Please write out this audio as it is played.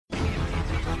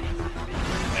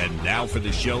And now for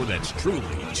the show that's truly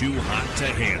too hot to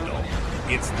handle.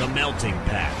 It's The Melting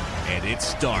Pat, and it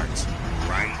starts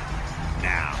right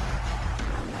now.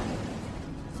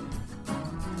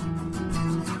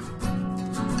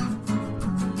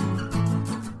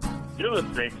 You're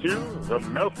listening to The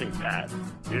Melting Pat.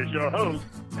 Here's your host,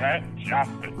 Pat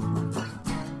Johnson.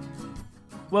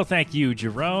 Well, thank you,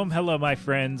 Jerome. Hello, my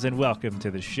friends, and welcome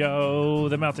to the show,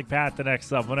 The Melting Pat, the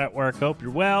Next Level Network. Hope you're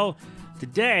well.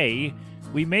 Today,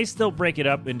 we may still break it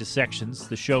up into sections,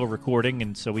 the show recording,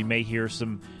 and so we may hear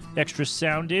some extra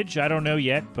soundage. I don't know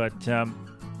yet, but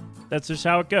that's just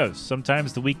how it goes.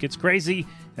 Sometimes the week gets crazy,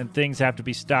 and things have to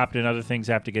be stopped, and other things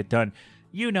have to get done.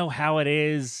 You know how it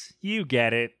is. You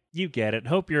get it. You get it.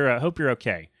 Hope you're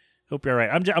okay. Hope you're all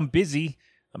right. I'm busy.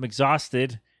 I'm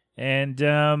exhausted, and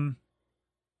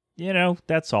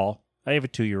that's all. I have a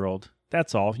 2-year-old.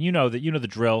 That's all. You know the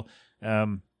drill.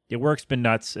 Your work's been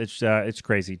nuts. It's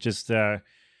crazy. Just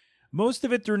most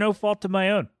of it through no fault of my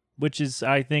own, which is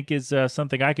I think is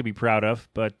something I could be proud of.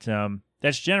 But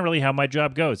that's generally how my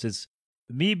job goes. Is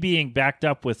me being backed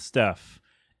up with stuff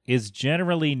is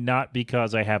generally not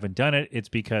because I haven't done it. It's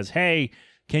because, hey,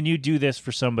 can you do this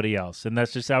for somebody else? And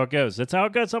that's just how it goes. That's how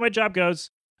it goes. That's how my job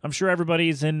goes. I'm sure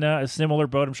everybody's in a similar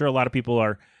boat. I'm sure a lot of people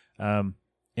are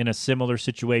in a similar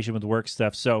situation with work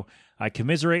stuff. So I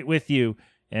commiserate with you,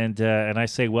 and I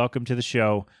say welcome to the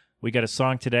show. We got a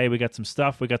song today. We got some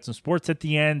stuff. We got some sports at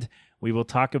the end. We will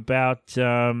talk about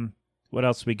what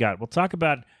else we got. We'll talk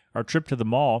about our trip to the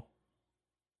mall,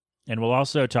 and we'll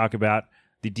also talk about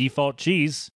the default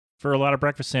cheese for a lot of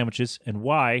breakfast sandwiches and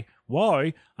why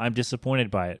I'm disappointed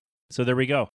by it. So there we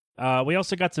go. We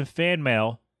also got some fan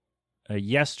mail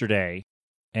yesterday,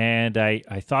 and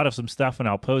I thought of some stuff, and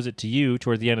I'll pose it to you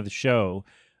toward the end of the show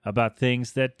about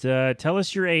things that tell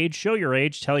us your age, show your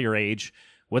age, tell your age,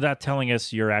 without telling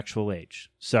us your actual age.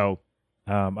 So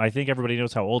I think everybody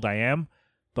knows how old I am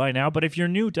by now, but if you're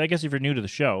new to the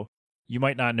show, you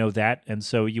might not know that, and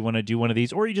so you want to do one of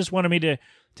these, or you just wanted me to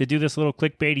do this little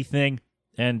clickbaity thing,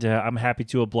 and I'm happy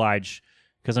to oblige,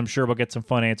 because I'm sure we'll get some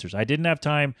fun answers. I didn't have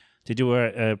time to do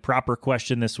a proper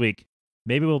question this week.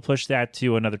 Maybe we'll push that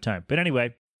to another time. But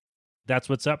anyway, that's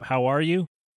what's up. How are you?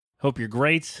 Hope you're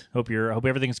great. Hope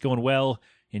everything's going well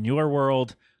in your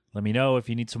world. Let me know if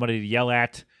you need somebody to yell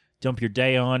at, dump your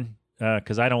day on,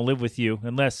 because I don't live with you,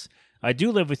 unless I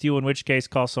do live with you, in which case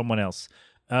call someone else.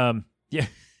 Yeah.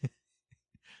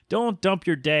 Don't dump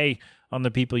your day on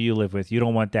the people you live with. You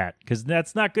don't want that, because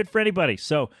that's not good for anybody.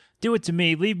 So do it to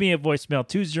me. Leave me a voicemail,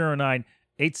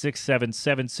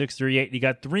 209-867-7638. You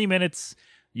got 3 minutes.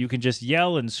 You can just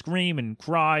yell and scream and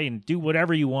cry and do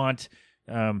whatever you want.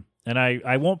 And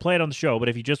I won't play it on the show, but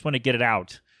if you just want to get it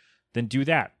out, then do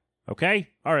that. Okay?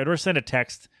 All right, or send a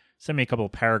text. Send me a couple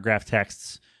of paragraph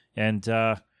texts. And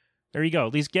there you go.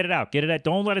 At least get it out. Get it out.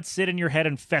 Don't let it sit in your head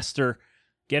and fester.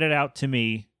 Get it out to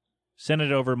me. Send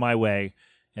it over my way.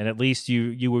 And at least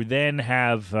you will then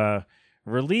have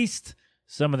released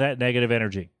some of that negative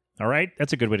energy. All right?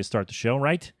 That's a good way to start the show,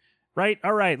 right? Right?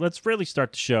 All right, let's really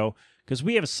start the show, because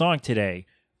we have a song today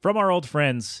from our old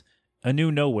friends, A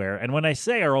New Nowhere. And when I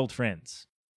say our old friends,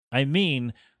 I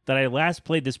mean that I last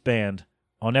played this band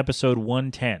on episode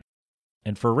 110.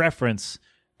 And for reference,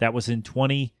 that was in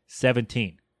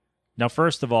 2017. Now,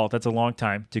 first of all, that's a long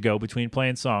time to go between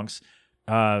playing songs.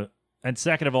 And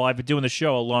second of all, I've been doing the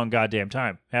show a long goddamn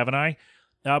time, haven't I?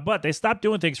 But they stopped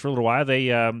doing things for a little while. They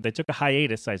took a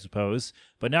hiatus, I suppose.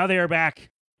 But now they are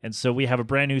back. And so we have a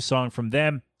brand new song from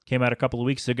them. Came out a couple of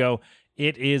weeks ago.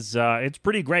 It's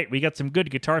pretty great. We got some good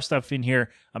guitar stuff in here.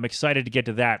 I'm excited to get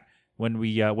to that when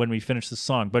we finish the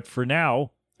song. But for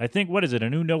now, I think, what is it,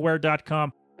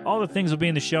 anewnowhere.com? All the things will be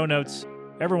in the show notes.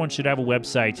 Everyone should have a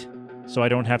website, so I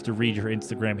don't have to read your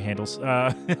Instagram handles.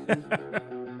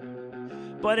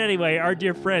 But anyway, our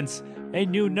dear friends, A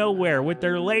New Nowhere with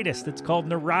their latest. It's called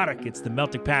Neurotic. It's the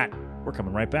Melting Pat. We're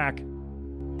coming right back.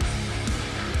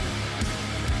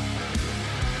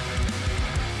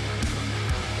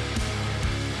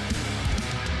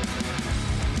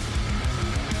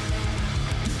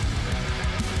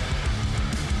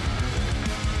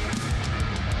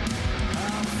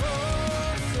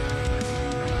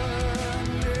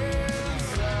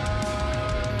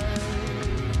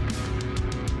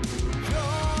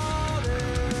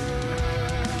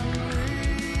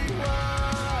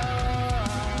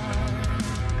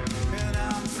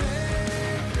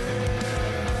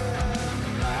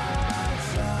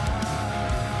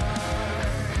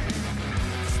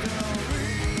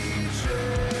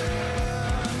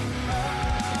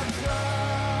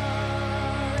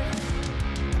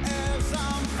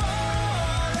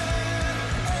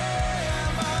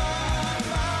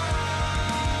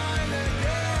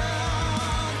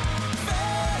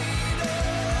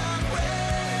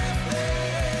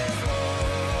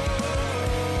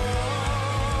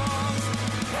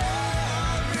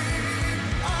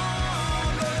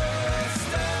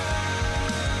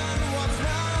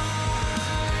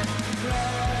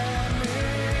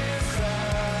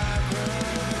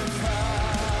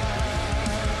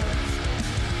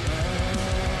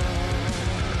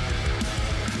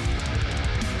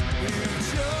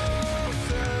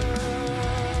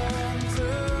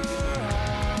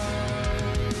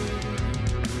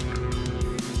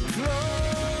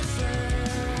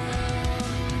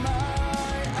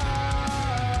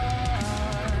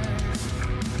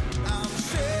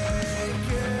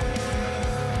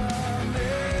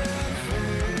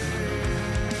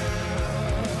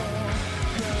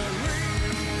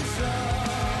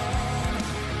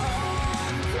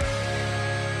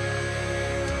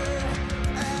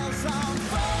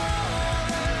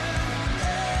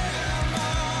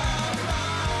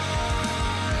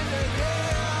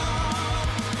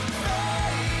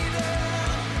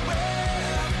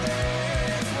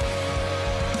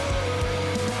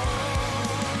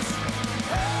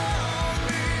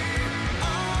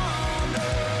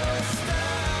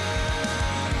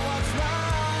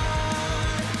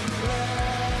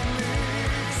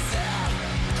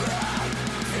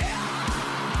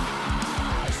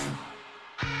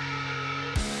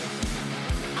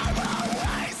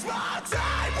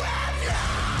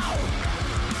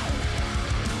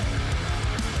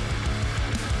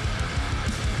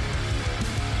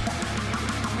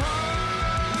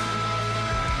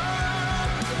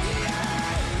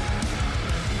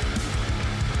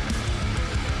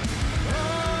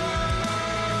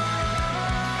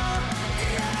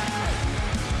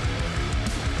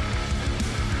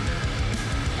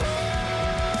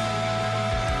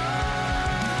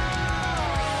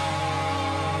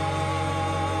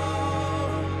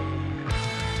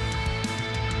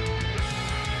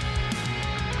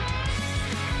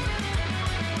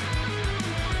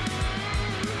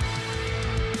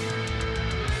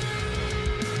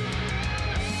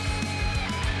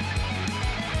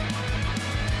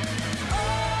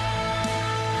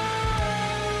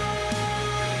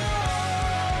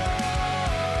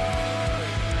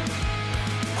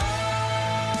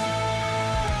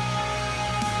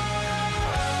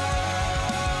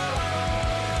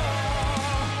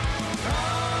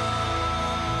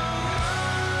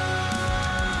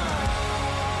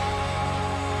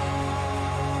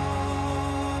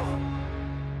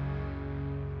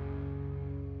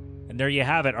 And there you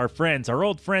have it, our friends, our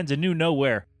old friends in New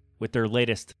Nowhere with their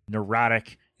latest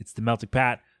Neurotic. It's the Melting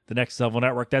Pat, the Next Level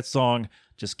Network. That song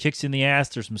just kicks you in the ass.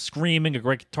 There's some screaming, a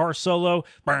great guitar solo.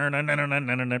 Love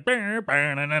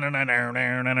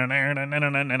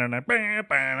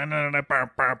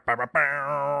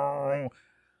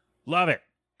it.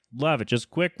 Love it. Just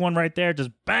quick one right there.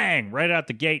 Just bang, right out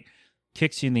the gate.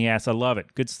 Kicks you in the ass. I love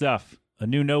it. Good stuff. A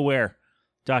New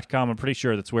Nowhere.com. I'm pretty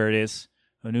sure that's where it is.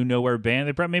 A New Nowhere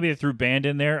band. Maybe they threw band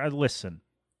in there. Listen,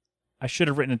 I should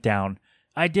have written it down.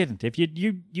 I didn't. If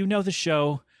you know the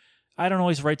show, I don't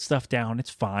always write stuff down. It's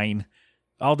fine.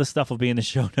 All this stuff will be in the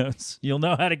show notes. You'll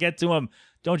know how to get to them.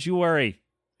 Don't you worry.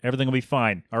 Everything will be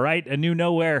fine. All right? A New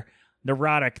Nowhere,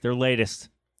 Neurotic, their latest.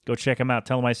 Go check them out.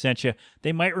 Tell them I sent you.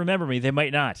 They might remember me. They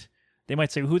might not. They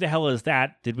might say, who the hell is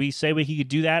that? Did we say we could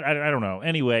do that? I don't know.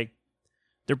 Anyway,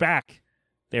 they're back.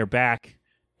 They're back.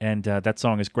 And that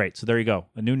song is great. So there you go.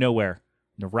 A New Nowhere,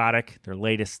 Neurotic, their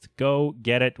latest. Go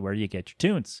get it where you get your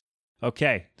tunes.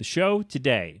 Okay, the show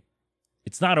today.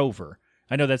 It's not over.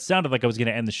 I know that sounded like I was going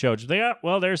to end the show. Just like,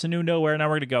 well, there's A New Nowhere. Now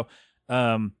we're going to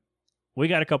go. We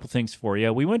got a couple things for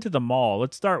you. We went to the mall.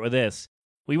 Let's start with this.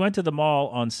 We went to the mall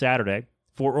on Saturday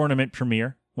for Ornament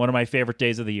Premiere, one of my favorite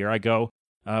days of the year. We go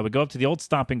up to the old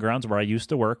stomping grounds where I used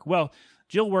to work. Well,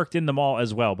 Jill worked in the mall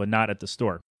as well, but not at the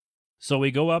store. So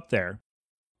we go up there,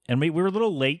 and we were a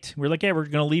little late. We were like, hey, we're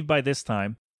going to leave by this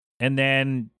time. And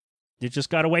then it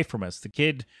just got away from us. The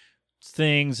kid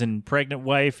things and pregnant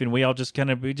wife, and we all just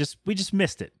we just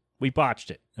missed it. We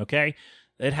botched it, okay?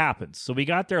 It happens. So we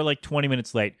got there like 20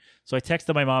 minutes late. So I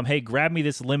texted my mom, hey, grab me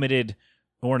this limited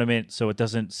ornament so it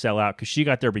doesn't sell out, because she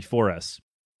got there before us.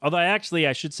 Although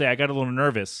I should say I got a little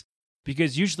nervous,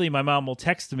 because usually my mom will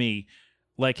text me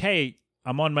like, hey,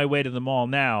 I'm on my way to the mall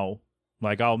now.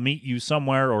 Like, I'll meet you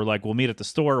somewhere, or like we'll meet at the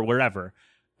store or wherever.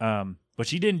 But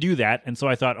she didn't do that. And so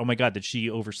I thought, oh my God, did she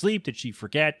oversleep? Did she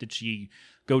forget? Did she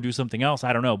go do something else?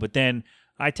 I don't know. But then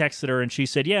I texted her and she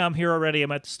said, yeah, I'm here already.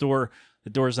 I'm at the store.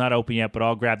 The door's not open yet, but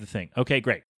I'll grab the thing. Okay,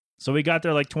 great. So we got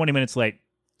there like 20 minutes late.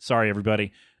 Sorry,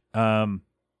 everybody. And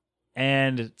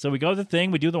so we go to the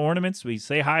thing. We do the ornaments. We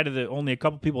say hi to only a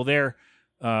couple people there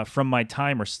from my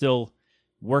time are still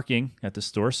working at the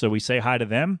store. So we say hi to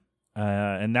them.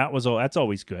 And that's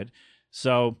always good.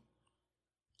 So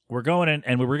we're going in,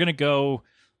 and we were going to go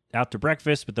out to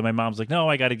breakfast, but then my mom's like, no,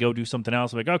 I got to go do something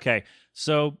else. I'm like, okay.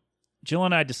 So Jill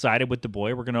and I decided with the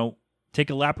boy, we're going to take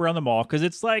a lap around the mall, because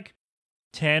it's like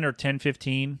 10 or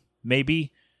 10:15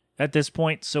 maybe at this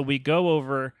point. So we go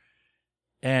over,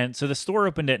 and so the store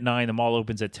opened at 9, the mall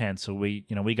opens at 10. So we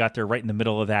got there right in the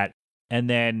middle of that. And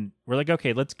then we're like,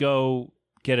 okay, let's go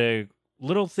get a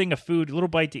little thing of food, a little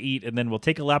bite to eat, and then we'll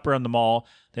take a lap around the mall,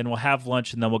 then we'll have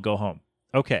lunch, and then we'll go home.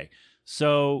 Okay.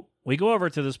 So we go over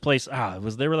to this place.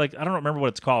 They were like, I don't remember what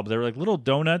it's called, but they were like little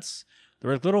donuts. They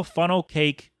were like little funnel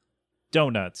cake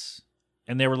donuts.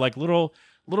 And they were like little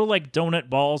like donut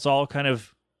balls, all kind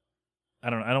of,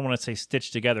 I don't want to say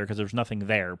stitched together because there's nothing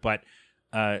there, but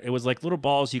it was like little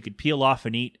balls you could peel off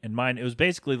and eat. And mine, it was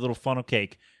basically a little funnel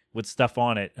cake with stuff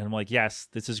on it. And I'm like, yes,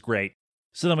 this is great.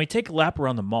 So then we take a lap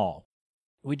around the mall.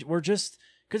 We're just,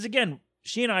 because again,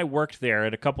 she and I worked there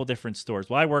at a couple different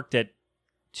stores. Well, I worked at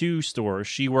 2 stores.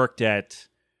 She worked at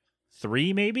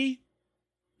 3, maybe?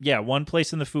 Yeah, 1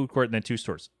 place in the food court and then 2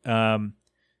 stores. I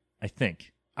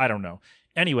think. I don't know.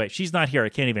 Anyway, she's not here. I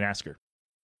can't even ask her.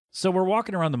 So we're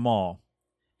walking around the mall,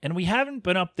 and we haven't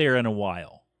been up there in a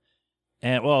while.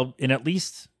 And well, in at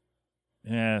least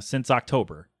since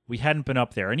October, we hadn't been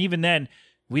up there. And even then,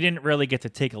 we didn't really get to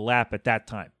take a lap at that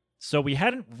time. So we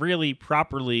hadn't really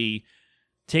properly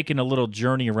taken a little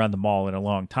journey around the mall in a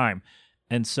long time.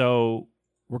 And so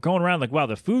we're going around like, wow,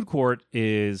 the food court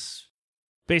is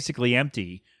basically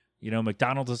empty.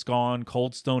 McDonald's is gone.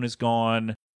 Cold Stone is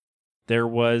gone. There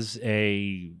was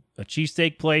a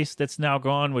cheesesteak place that's now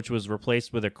gone, which was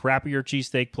replaced with a crappier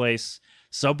cheesesteak place.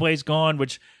 Subway's gone,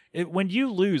 when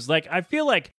you lose, like, I feel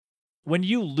like when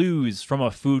you lose from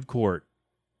a food court,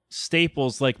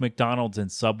 staples like McDonald's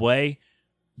and Subway,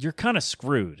 you're kind of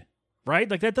screwed, right?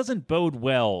 Like, that doesn't bode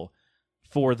well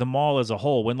for the mall as a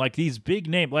whole. When, like, these big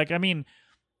names, like, I mean,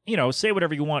 say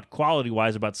whatever you want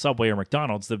quality-wise about Subway or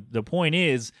McDonald's. The point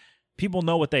is, people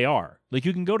know what they are. Like,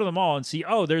 you can go to the mall and see,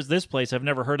 oh, there's this place. I've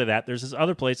never heard of that. There's this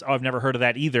other place. Oh, I've never heard of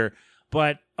that either.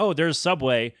 But, oh, there's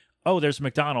Subway. Oh, there's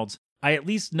McDonald's. I at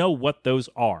least know what those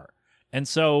are. And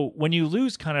so when you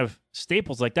lose kind of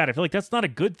staples like that, I feel like that's not a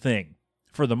good thing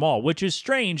for the mall, which is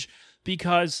strange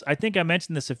because I think I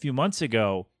mentioned this a few months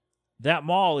ago. That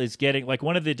mall is getting, like,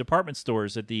 one of the department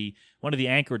stores one of the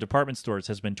anchor department stores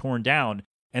has been torn down,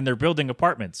 and they're building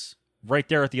apartments right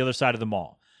there at the other side of the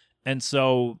mall. And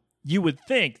so you would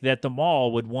think that the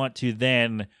mall would want to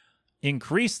then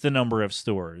increase the number of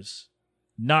stores,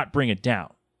 not bring it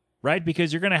down, right?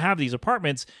 Because you're going to have these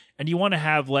apartments and you want to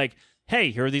have like,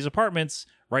 hey, here are these apartments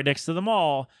right next to the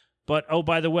mall. But, oh,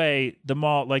 by the way, the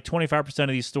mall, like 25% of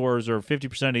these stores or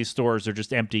 50% of these stores are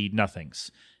just empty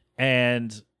nothings.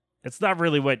 And that's not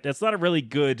a really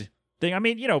good thing. I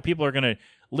mean, people are going to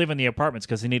live in the apartments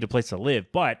because they need a place to live.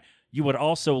 But you would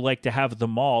also like to have the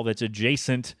mall that's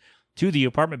adjacent to the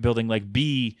apartment building, like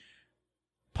be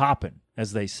popping,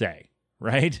 as they say,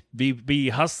 right? Be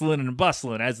hustling and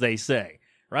bustling, as they say,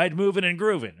 right? Moving and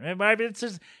grooving. And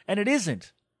it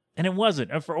isn't. And it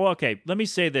wasn't. Okay, let me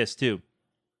say this too.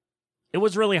 It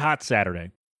was really hot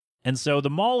Saturday. And so the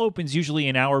mall opens usually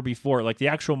an hour before, like the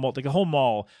actual mall, like the whole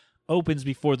mall opens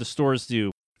before the stores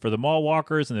do. For the mall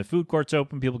walkers and the food courts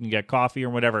open, people can get coffee or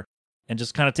whatever and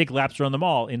just kind of take laps around the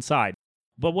mall inside.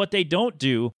 But what they don't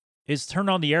do is turn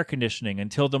on the air conditioning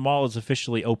until the mall is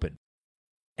officially open.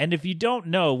 And if you don't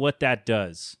know what that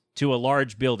does to a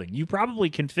large building, you probably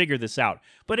can figure this out.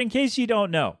 But in case you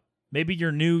don't know, maybe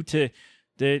you're new to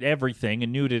everything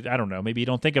and new to, I don't know, maybe you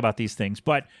don't think about these things.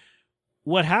 But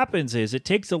what happens is it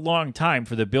takes a long time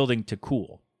for the building to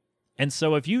cool. And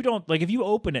so if you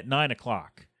open at 9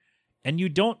 o'clock and you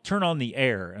don't turn on the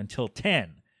air until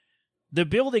 10, the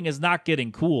building is not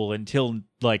getting cool until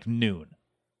like noon.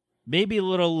 Maybe a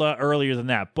little earlier than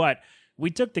that. But we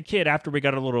took the kid, after we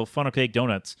got a little funnel cake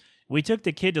donuts, we took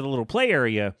the kid to the little play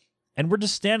area, and we're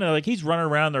just standing there, like he's running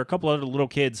around. There are a couple other little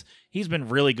kids. He's been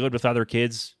really good with other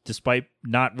kids, despite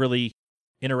not really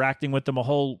interacting with them a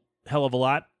whole hell of a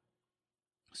lot.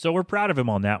 So we're proud of him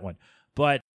on that one.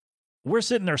 But we're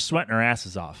sitting there sweating our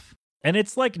asses off. And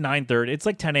it's like 9:30. It's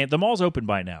like 10 a.m. The mall's open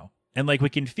by now. And like we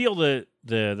can feel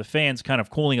the fans kind of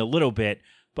cooling a little bit.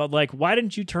 But like, why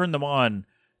didn't you turn them on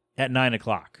at 9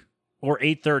 o'clock or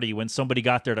 8:30 when somebody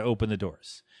got there to open the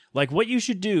doors? Like what you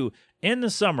should do in the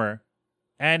summer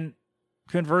and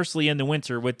conversely in the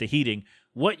winter with the heating,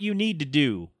 what you need to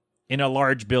do in a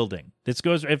large building. This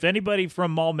goes, if anybody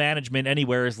from mall management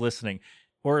anywhere is listening,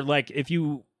 or like if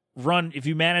you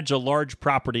manage a large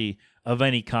property of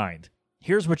any kind,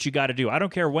 here's what you got to do. I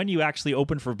don't care when you actually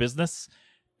open for business.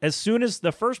 As soon as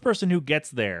the first person who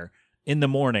gets there in the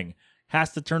morning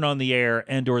has to turn on the air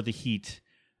and or the heat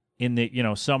in the,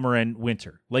 summer and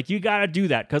winter. Like you got to do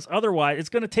that because otherwise it's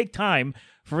going to take time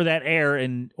for that air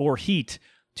and or heat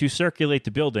to circulate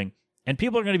the building, and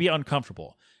people are going to be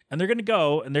uncomfortable. And they're going to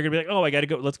go and they're going to be like, "Oh, I got to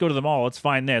go. Let's go to the mall. Let's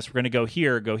find this. We're going to go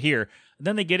here, go here." And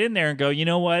then they get in there and go, "You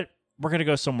know what? We're going to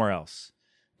go somewhere else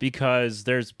because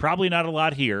there's probably not a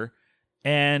lot here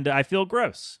and I feel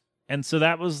gross." And so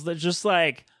that was just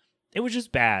like, it was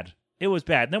just bad. It was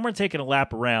bad. And then we're taking a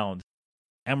lap around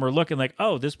and we're looking like,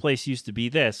 "Oh, this place used to be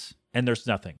this and there's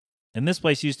nothing. And this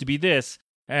place used to be this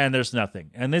and there's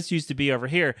nothing. And this used to be over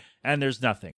here and there's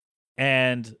nothing."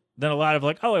 And then a lot of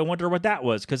like, "Oh, I wonder what that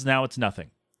was," because now it's nothing.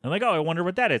 And like, "Oh, I wonder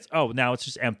what that is." Oh, now it's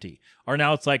just empty. Or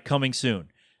now it's like coming soon.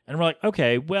 And we're like,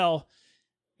 okay, well,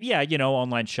 yeah,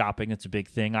 online shopping, it's a big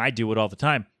thing. I do it all the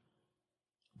time.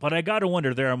 But I got to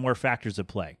wonder, there are more factors at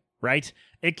play, right?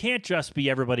 It can't just be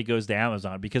everybody goes to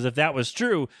Amazon, because if that was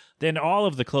true, then all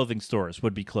of the clothing stores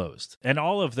would be closed. And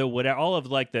all of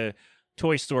like the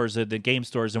toy stores and the game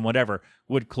stores and whatever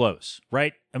would close,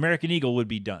 right? American Eagle would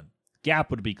be done.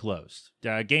 Gap would be closed.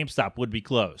 GameStop would be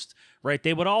closed, right?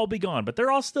 They would all be gone, but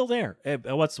they're all still there.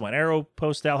 What's the one?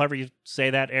 Aeropostale, however you say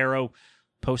that.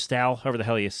 Aeropostale, however the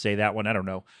hell you say that one. I don't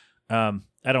know.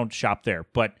 I don't shop there,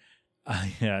 but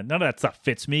none of that stuff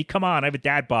fits me. Come on, I have a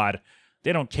dad bod.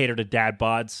 They don't cater to dad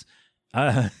bods.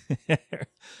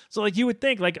 So like you would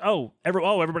think like,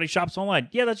 everybody shops online.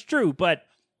 Yeah, that's true, but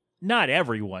not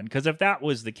everyone. Because if that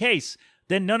was the case,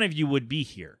 then none of you would be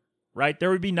here, right?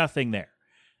 There would be nothing there.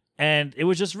 And it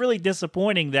was just really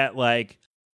disappointing that, like,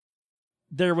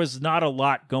 there was not a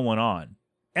lot going on.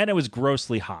 And it was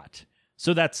grossly hot.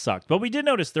 So that sucked. But we did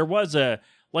notice there was an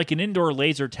indoor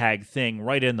laser tag thing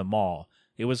right in the mall.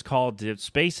 It was called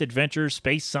Space Adventure,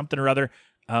 Space something or other.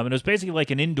 And it was basically like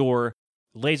an indoor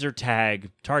laser tag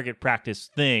target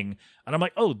practice thing. And I'm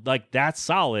like, oh, like, that's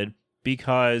solid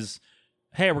because,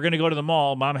 hey, we're going to go to the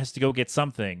mall. Mom has to go get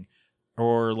something.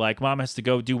 Or like mom has to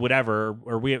go do whatever,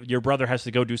 or your brother has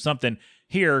to go do something.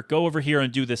 Here, go over here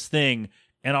and do this thing,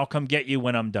 and I'll come get you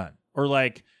when I'm done. Or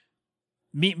like,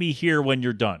 meet me here when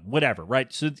you're done. Whatever,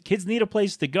 right? So kids need a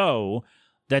place to go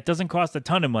that doesn't cost a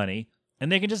ton of money,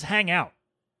 and they can just hang out,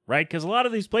 right? Because a lot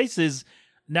of these places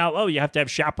now, you have to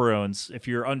have chaperones if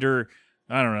you're under,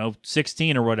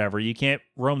 16 or whatever. You can't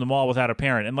roam the mall without a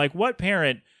parent. And like, what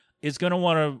parent is going to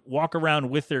want to walk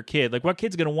around with their kid? Like, what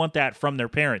kid's going to want that from their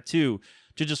parent, too,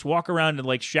 to just walk around and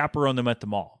like chaperone them at the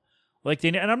mall.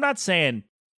 And I'm not saying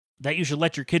that you should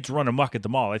let your kids run amok at the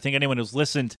mall. I think anyone who's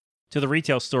listened to the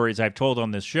retail stories I've told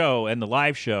on this show and the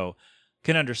live show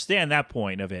can understand that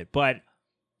point of it. But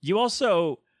you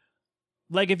also,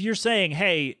 like, if you're saying,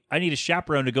 hey, I need a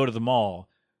chaperone to go to the mall,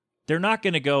 they're not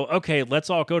going to go, okay, let's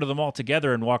all go to the mall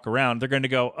together and walk around. They're going to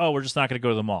go, oh, we're just not going to go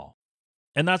to the mall.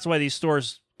 And that's why these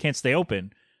stores can't stay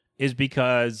open, is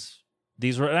because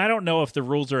and I don't know if the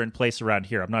rules are in place around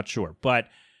here. I'm not sure. But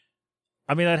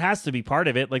I mean, that has to be part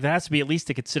of it. Like, that has to be at least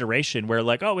a consideration where,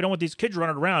 like, oh, we don't want these kids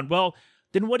running around. Well,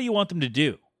 then what do you want them to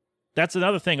do? That's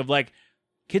another thing of, like,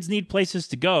 kids need places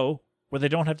to go where they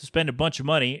don't have to spend a bunch of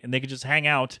money and they can just hang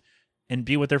out and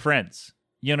be with their friends.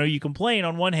 You know, you complain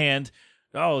on one hand,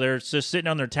 oh, they're just sitting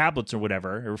on their tablets or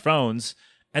whatever, or phones,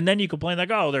 and then you complain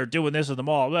like, oh, they're doing this at the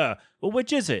mall. Well,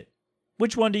 which is it?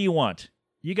 Which one do you want?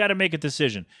 You got to make a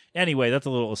decision. Anyway, that's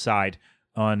a little aside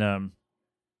on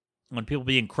people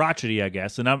being crotchety, I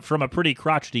guess. And I'm from a pretty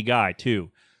crotchety guy,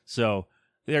 too. So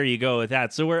there you go with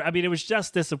that. So it was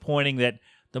just disappointing that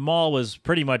the mall was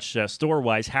pretty much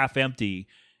store-wise half empty.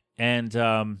 And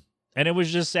it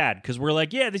was just sad because we're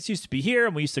like, yeah, this used to be here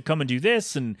and we used to come and do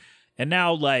this. And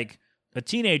now, like, a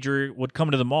teenager would come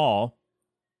to the mall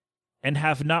and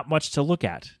have not much to look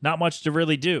at, not much to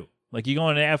really do. Like, you go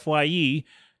into FYE,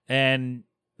 and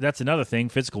that's another thing,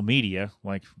 physical media.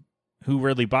 Like, who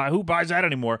buys that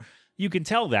anymore? You can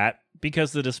tell that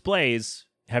because the displays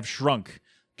have shrunk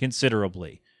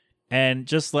considerably. And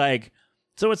just like,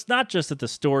 so it's not just that the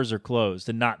stores are closed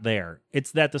and not there.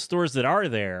 It's that the stores that are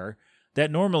there, that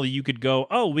normally you could go,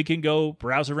 oh, we can go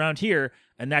browse around here,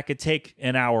 and that could take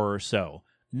an hour or so.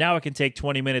 Now it can take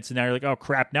 20 minutes, and now you're like, oh,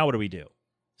 crap, now what do we do?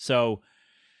 So,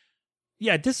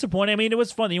 yeah, disappointing. I mean, it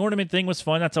was fun. The ornament thing was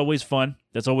fun. That's always fun.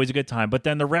 That's always a good time. But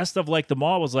then the rest of, like, the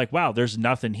mall was like, wow, there's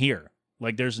nothing here.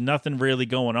 Like, there's nothing really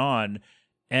going on.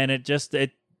 And it's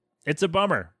a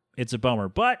bummer. It's a bummer.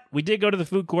 But we did go to the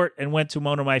food court and went to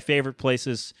one of my favorite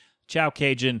places, Chow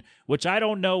Cajun, which I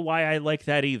don't know why I like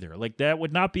that either. Like, that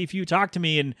would not be if you talked to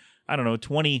me in, I don't know,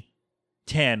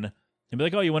 2010 and be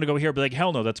like, oh, you want to go here? I'd be like,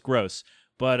 hell no, that's gross.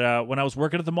 But when I was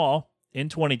working at the mall in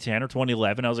 2010 or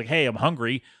 2011, I was like, hey, I'm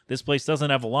hungry. This place doesn't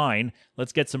have a line.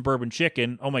 Let's get some bourbon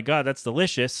chicken. Oh my God, that's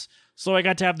delicious. So I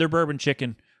got to have their bourbon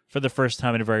chicken for the first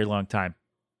time in a very long time.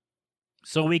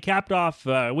 So we capped off,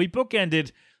 we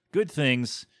bookended good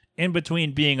things in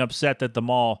between being upset that the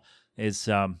mall is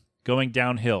going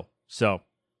downhill. So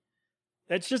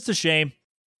it's just a shame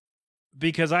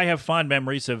because I have fond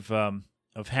memories of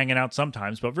hanging out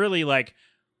sometimes, but really, like,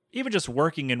 even just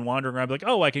working and wandering around, like,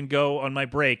 oh, I can go on my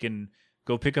break and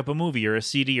go pick up a movie or a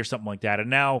CD or something like that. And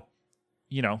now,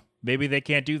 you know, maybe they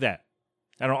can't do that.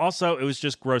 I don't know. Also, it was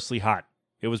just grossly hot.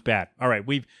 It was bad. All right,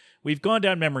 we've gone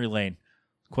down memory lane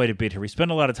quite a bit here. We spent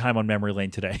a lot of time on memory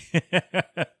lane today.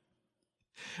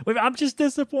 I'm just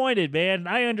disappointed, man.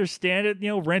 I understand it. You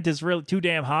know, rent is really too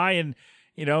damn high, and,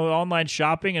 you know, online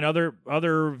shopping and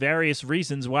other various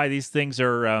reasons why these things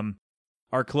are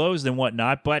closed and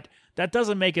whatnot. But that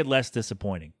doesn't make it less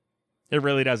disappointing. It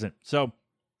really doesn't. So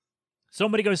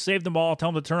somebody go save them all.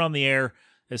 Tell them to turn on the air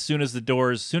as soon as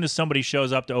somebody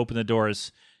shows up to open the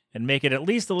doors, and make it at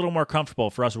least a little more comfortable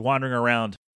for us wandering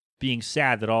around being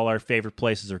sad that all our favorite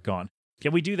places are gone.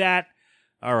 Can we do that?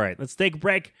 All right, let's take a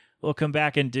break. We'll come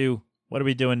back and do, what are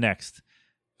we doing next?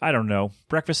 I don't know.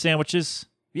 Breakfast sandwiches?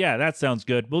 Yeah, that sounds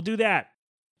good. We'll do that.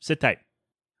 Sit tight.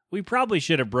 We probably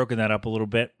should have broken that up a little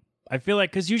bit. I feel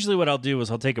like, because usually what I'll do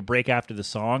is I'll take a break after the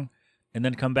song and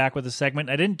then come back with a segment.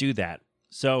 I didn't do that.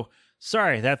 So,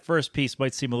 sorry, that first piece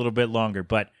might seem a little bit longer,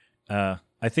 but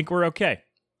I think we're okay.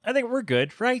 I think we're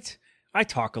good, right? I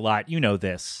talk a lot. You know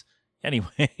this.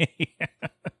 Anyway,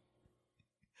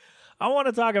 I want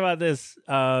to talk about this.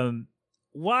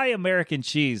 Why American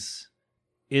cheese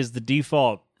is the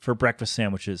default for breakfast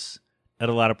sandwiches at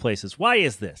a lot of places. Why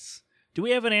is this? Do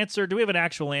we have an answer? Do we have an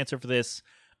actual answer for this?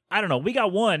 I don't know. We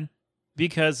got one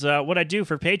because what I do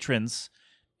for patrons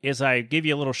is I give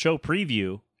you a little show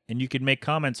preview, and you can make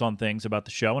comments on things about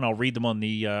the show, and I'll read them on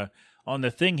the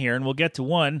thing here, and we'll get to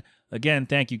one. Again,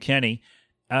 thank you, Kenny.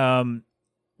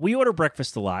 We order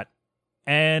breakfast a lot,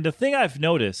 and the thing I've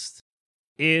noticed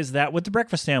is that with the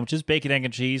breakfast sandwiches, bacon, egg,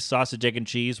 and cheese, sausage, egg, and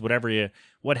cheese, what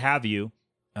have you,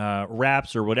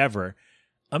 wraps or whatever,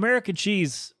 American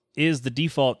cheese is the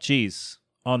default cheese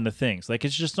on the things. Like,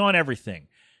 it's just on everything.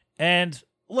 And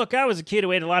look, I was a kid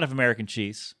who ate a lot of American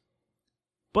cheese,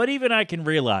 but even I can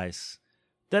realize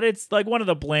that it's like one of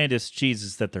the blandest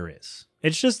cheeses that there is.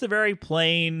 It's just a very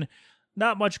plain,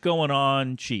 not much going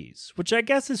on cheese, which I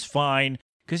guess is fine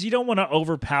because you don't want to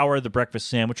overpower the breakfast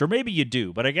sandwich, or maybe you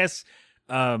do, but I guess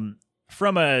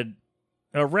from a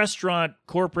restaurant,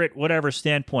 corporate, whatever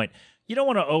standpoint, you don't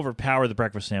want to overpower the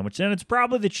breakfast sandwich, and it's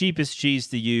probably the cheapest cheese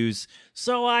to use,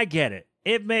 so I get it.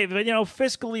 It may,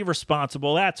 fiscally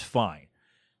responsible, that's fine.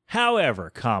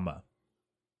 However,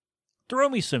 throw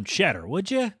me some cheddar, would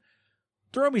you?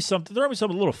 Throw me some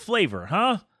little flavor,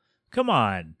 huh? Come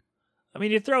on. I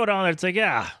mean, you throw it on there, it's like,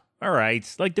 all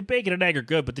right. Like, the bacon and egg are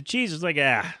good, but the cheese is like,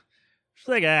 It's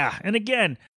like, And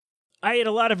again, I ate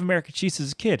a lot of American cheese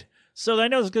as a kid, so I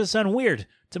know it's going to sound weird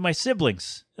to my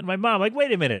siblings and my mom. Like,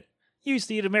 wait a minute. You used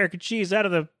to eat American cheese out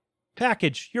of the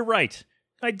package. You're right.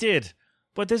 I did.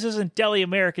 But this isn't deli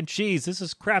American cheese. This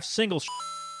is Kraft single.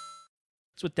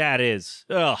 That's what that is.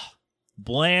 Ugh.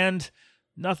 Bland.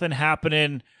 Nothing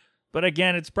happening. But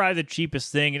again, it's probably the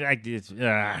cheapest thing.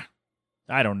 I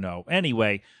don't know.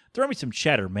 Anyway, throw me some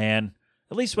cheddar, man.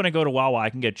 At least when I go to Wawa,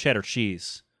 I can get cheddar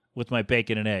cheese with my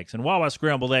bacon and eggs. And Wawa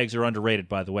scrambled eggs are underrated,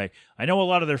 by the way. I know a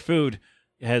lot of their food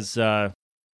has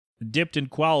dipped in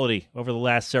quality over the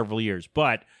last several years,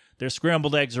 but their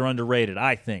scrambled eggs are underrated,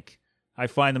 I think. I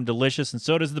find them delicious, and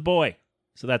so does the boy.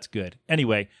 So that's good.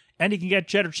 Anyway, and you can get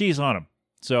cheddar cheese on them.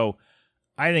 So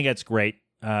I think that's great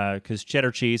because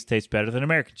cheddar cheese tastes better than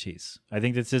American cheese. I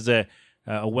think this is a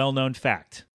well-known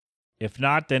fact. If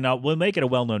not, then we'll make it a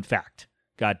well-known fact.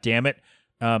 God damn it.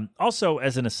 Also,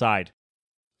 as an aside,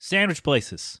 sandwich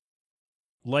places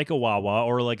like a Wawa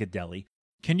or like a deli,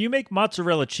 can you make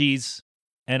mozzarella cheese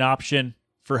an option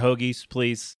for hoagies,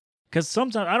 please? Because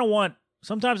sometimes I don't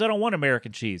want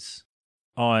American cheese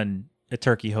on a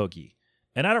turkey hoagie.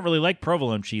 And I don't really like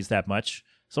provolone cheese that much,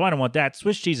 so I don't want that.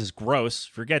 Swiss cheese is gross.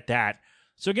 Forget that.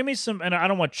 So give me some, and I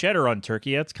don't want cheddar on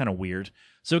turkey. That's kind of weird.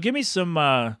 So give me some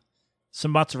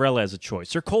mozzarella as a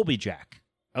choice, or Colby Jack.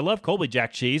 I love Colby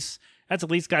Jack cheese. That's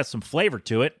at least got some flavor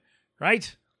to it,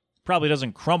 right? Probably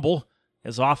doesn't crumble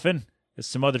as often as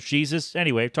some other cheeses.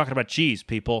 Anyway, talking about cheese,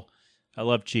 people. I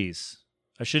love cheese.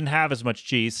 I shouldn't have as much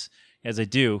cheese as I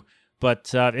do,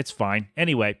 but it's fine.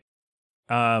 Anyway,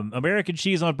 American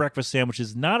cheese on breakfast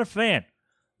sandwiches, not a fan.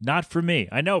 Not for me.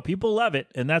 I know people love it,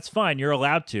 and that's fine. You're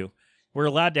allowed to. We're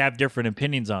allowed to have different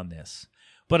opinions on this.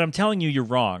 But I'm telling you, you're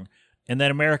wrong. And that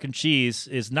American cheese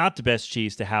is not the best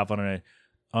cheese to have on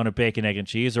a bacon, egg, and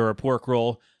cheese, or a pork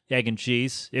roll, egg, and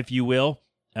cheese, if you will.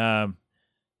 You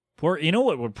know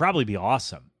what would probably be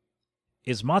awesome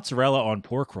is mozzarella on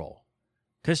pork roll.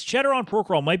 Because cheddar on pork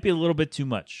roll might be a little bit too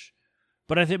much.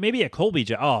 But I think maybe a Colby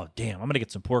Jack. Oh, damn, I'm going to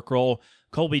get some pork roll.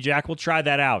 Colby Jack, we'll try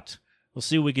that out. We'll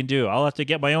see what we can do. I'll have to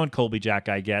get my own Colby Jack,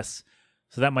 I guess.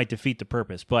 So that might defeat the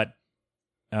purpose. But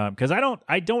because I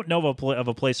don't know of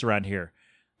a place around here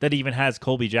that even has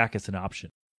Colby Jack as an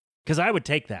option. Because I would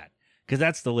take that. Because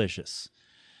that's delicious.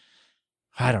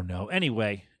 I don't know.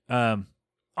 Anyway,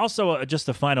 also just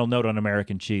a final note on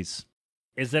American cheese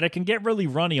is that it can get really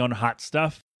runny on hot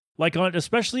stuff.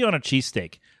 Especially on a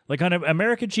cheesesteak. Like on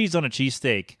American cheese on a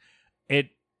cheesesteak,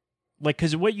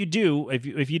 because what you do,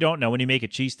 if you don't know, when you make a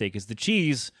cheesesteak, is the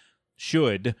cheese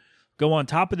should go on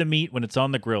top of the meat when it's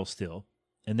on the grill still,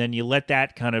 and then you let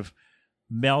that kind of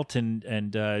melt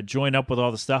and join up with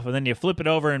all the stuff, and then you flip it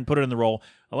over and put it in the roll.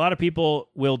 A lot of people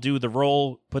will do the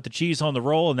roll, put the cheese on the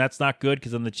roll, and that's not good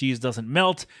because then the cheese doesn't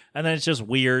melt, and then it's just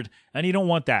weird, and you don't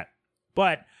want that.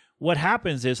 But what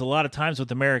happens is a lot of times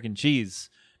with American cheese,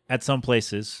 at some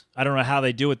places, I don't know how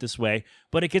they do it this way,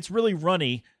 but it gets really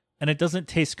runny and it doesn't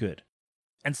taste good.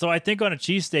 And so I think on a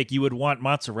cheesesteak, you would want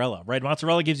mozzarella, right?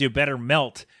 Mozzarella gives you a better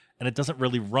melt and it doesn't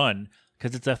really run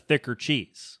because it's a thicker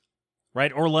cheese,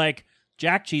 right? Or like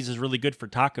Jack cheese is really good for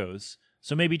tacos.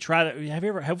 So maybe try that.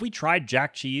 Have we tried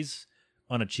Jack cheese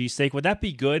on a cheesesteak? Would that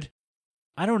be good?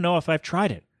 I don't know if I've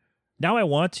tried it. Now I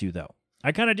want to, though.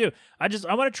 I kind of do. I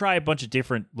want to try a bunch of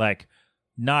different,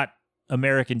 not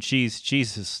American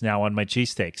cheeses now on my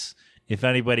cheesesteaks. If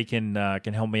anybody can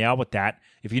help me out with that.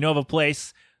 If you know of a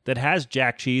place that has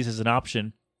Jack cheese as an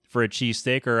option for a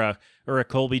cheesesteak or a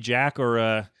Colby Jack or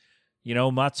a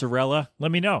mozzarella,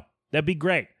 let me know. That'd be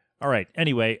great. All right.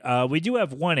 Anyway, we do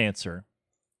have one answer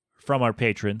from our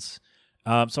patrons.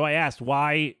 So I asked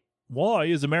why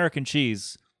is American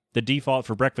cheese the default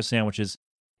for breakfast sandwiches?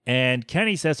 And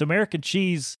Kenny says American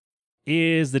cheese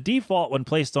is the default when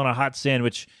placed on a hot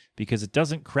sandwich because it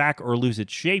doesn't crack or lose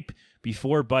its shape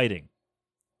before biting.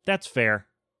 That's fair.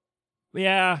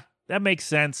 Yeah, that makes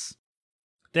sense.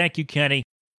 Thank you, Kenny.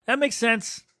 That makes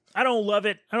sense. I don't love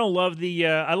it. I don't love the,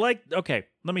 okay,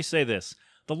 let me say this.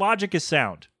 The logic is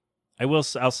sound. I'll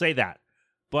say that.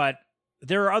 But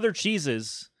there are other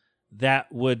cheeses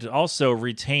that would also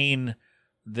retain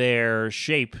their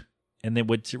shape and they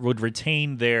would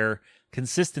retain their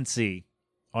consistency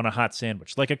on a hot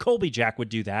sandwich. Like a Colby Jack would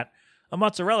do that. A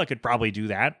mozzarella could probably do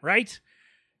that, right?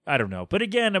 I don't know. But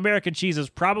again, American cheese is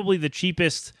probably the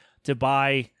cheapest to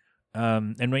buy.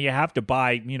 And when you have to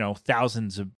buy,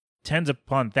 tens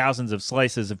upon thousands of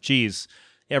slices of cheese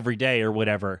every day or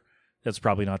whatever, that's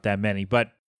probably not that many.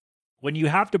 But when you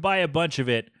have to buy a bunch of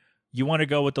it, you want to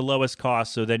go with the lowest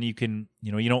cost so then you can,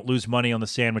 you don't lose money on the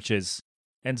sandwiches.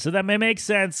 And so that may make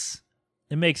sense.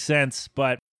 It makes sense,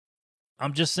 but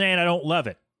I'm just saying I don't love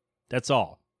it. That's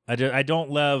all. I don't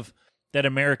love that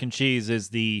American cheese is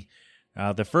the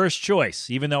first choice.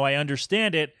 Even though I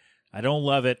understand it, I don't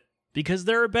love it because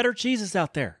there are better cheeses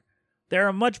out there. There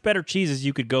are much better cheeses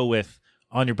you could go with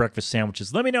on your breakfast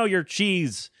sandwiches. Let me know your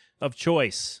cheese of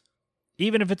choice.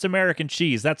 Even if it's American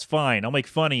cheese, that's fine. I'll make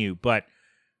fun of you, but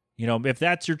if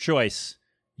that's your choice,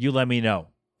 you let me know.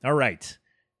 All right.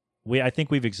 I think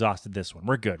we've exhausted this one.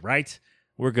 We're good, right?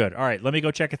 We're good. All right, let me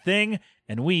go check a thing,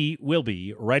 and we will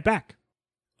be right back.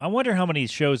 I wonder how many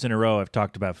shows in a row I've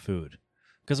talked about food.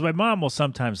 Because my mom will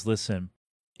sometimes listen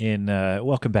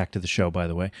welcome back to the show, by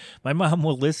the way. My mom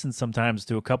will listen sometimes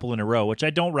to a couple in a row, which I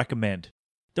don't recommend.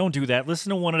 Don't do that. Listen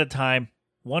to one at a time.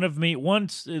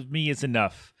 Once of me is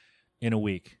enough in a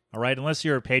week. All right, unless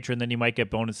you're a patron, then you might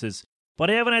get bonuses. But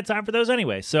I haven't had time for those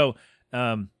anyway. So,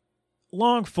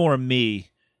 long form me,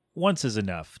 once is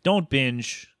enough. Don't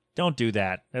binge. Don't do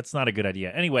that. That's not a good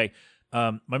idea. Anyway,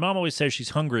 my mom always says she's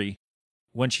hungry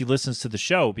when she listens to the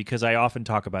show because I often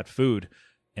talk about food.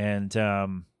 And,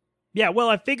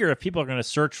 I figure if people are going to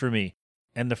search for me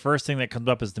and the first thing that comes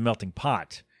up is the melting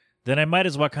pot, then I might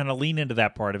as well kind of lean into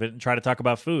that part of it and try to talk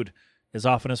about food as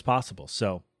often as possible.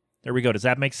 So, there we go. Does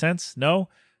that make sense? No?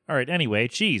 All right. Anyway,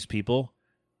 cheese, people.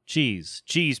 Cheese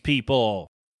people.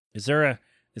 Is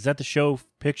that the show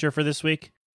picture for this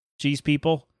week? Cheese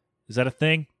people? Is that a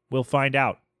thing? We'll find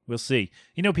out. We'll see.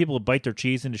 People who bite their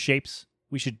cheese into shapes?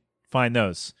 We should find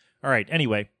those. All right.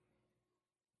 Anyway,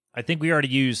 I think we already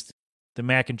used the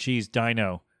mac and cheese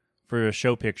dino for a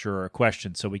show picture or a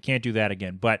question, so we can't do that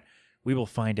again, but we will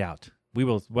find out.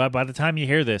 Well, by the time you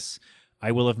hear this,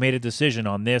 I will have made a decision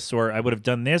on this, or I would have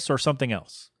done this or something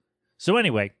else. So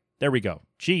anyway, there we go.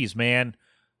 Cheese, man.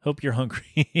 Hope you're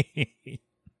hungry.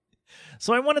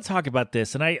 So I want to talk about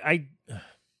this, and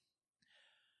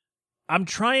I'm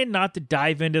trying not to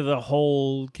dive into the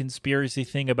whole conspiracy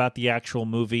thing about the actual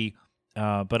movie,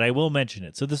 but I will mention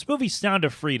it. So this movie, Sound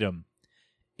of Freedom,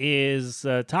 is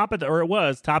tops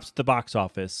at the box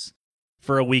office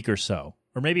for a week or so,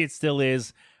 or maybe it still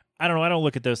is. I don't know. I don't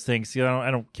look at those things.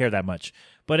 I don't care that much.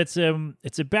 But it's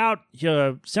about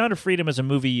Sound of Freedom as a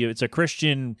movie. It's a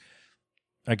Christian,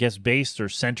 I guess, based or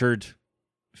centered,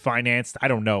 financed. I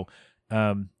don't know.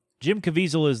 Jim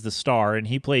Caviezel is the star, and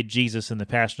he played Jesus in The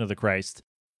Passion of the Christ.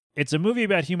 It's a movie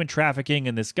about human trafficking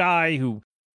and this guy who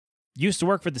used to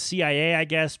work for the CIA, I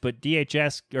guess, but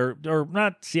DHS, or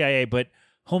not CIA, but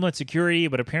Homeland Security,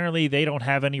 but apparently they don't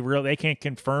have they can't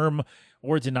confirm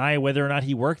or deny whether or not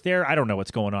he worked there. I don't know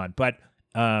what's going on, but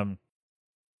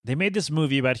they made this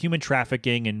movie about human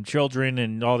trafficking and children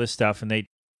and all this stuff, and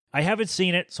I haven't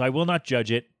seen it, so I will not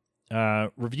judge it.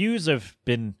 Reviews have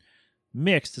been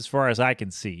mixed as far as I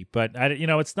can see, but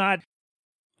it's not.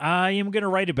 I am going to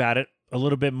write about it a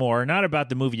little bit more, not about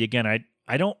the movie again.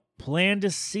 I don't plan to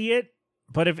see it,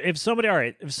 but if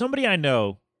somebody I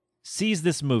know sees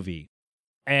this movie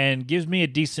and gives me a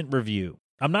decent review,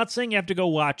 I'm not saying you have to go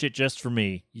watch it just for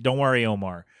me. Don't worry,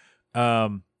 Omar.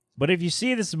 But if you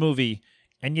see this movie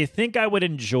and you think I would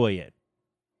enjoy it,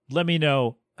 let me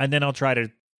know, and then I'll try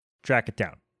to track it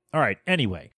down. All right.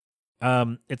 Anyway.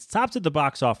 It's tops at the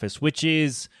box office, which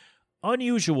is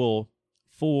unusual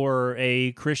for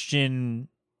a Christian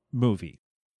movie,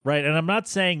 right? And I'm not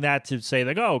saying that to say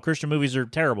like, oh, Christian movies are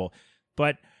terrible,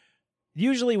 but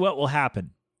usually what will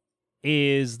happen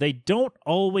is they don't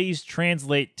always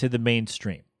translate to the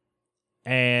mainstream.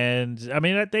 And I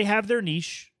mean, they have their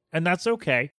niche, and that's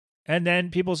okay. And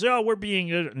then people say, oh,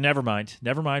 never mind.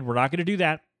 We're not going to do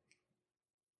that.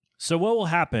 So what will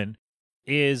happen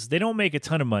is they don't make a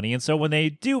ton of money. And so when they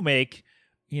do make,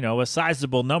 a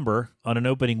sizable number on an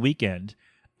opening weekend,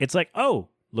 it's like, oh,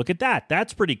 look at that.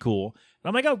 That's pretty cool. And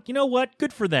I'm like, oh, you know what?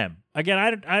 Good for them. Again,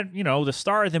 I the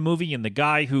star of the movie and the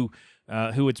guy who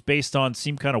it's based on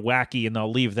seem kind of wacky, and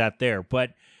I'll leave that there.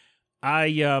 But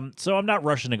so I'm not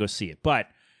rushing to go see it. But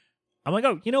I'm like,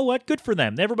 oh, you know what? Good for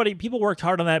them. People worked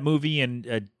hard on that movie,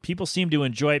 and people seem to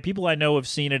enjoy it. People I know have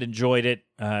seen it, enjoyed it.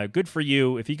 Good for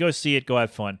you. If you go see it, go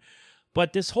have fun.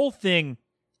 But this whole thing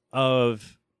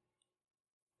of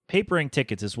papering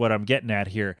tickets is what I'm getting at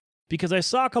here, because I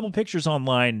saw a couple pictures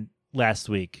online last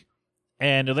week,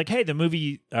 and they're like, hey, the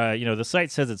movie, the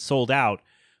site says it's sold out,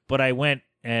 but I went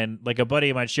and like a buddy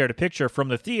of mine shared a picture from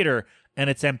the theater, and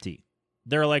it's empty.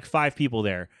 There are like 5 people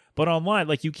there. But online,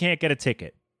 like, you can't get a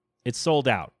ticket. It's sold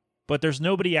out. But there's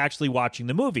nobody actually watching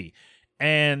the movie.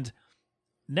 And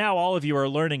now all of you are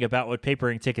learning about what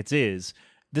papering tickets is.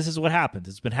 This is what happens.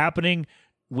 It's been happening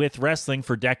with wrestling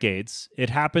for decades. It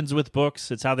happens with books.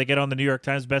 It's how they get on the New York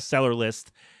Times bestseller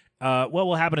list. What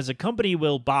will happen is a company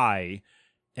will buy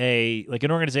an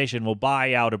organization will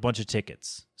buy out a bunch of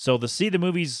tickets. So they'll see the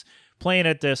movies playing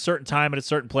at a certain time at a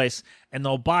certain place, and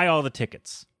they'll buy all the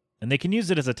tickets. And they can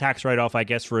use it as a tax write-off, I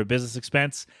guess, for a business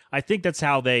expense. I think that's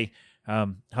how they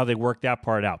work that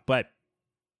part out. But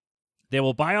they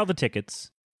will buy all the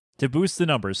tickets to boost the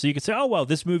numbers. So you can say, oh, well,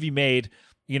 this movie made,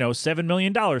 $7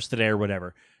 million today or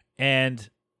whatever. And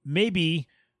maybe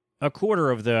a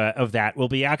quarter of that will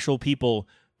be actual people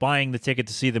buying the ticket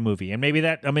to see the movie. And maybe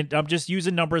I'm just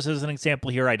using numbers as an example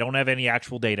here. I don't have any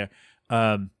actual data.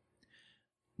 But,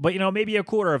 maybe a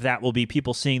quarter of that will be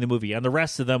people seeing the movie. And the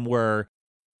rest of them were,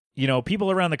 people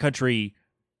around the country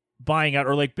buying out,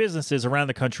 or like businesses around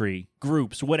the country,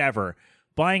 groups, whatever,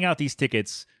 buying out these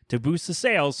tickets to boost the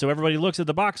sales. So everybody looks at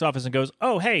the box office and goes,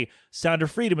 oh, hey, Sound of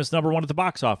Freedom is number 1 at the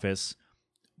box office.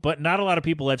 But not a lot of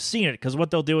people have seen it, because what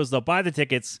they'll do is they'll buy the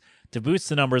tickets to boost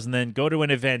the numbers and then go to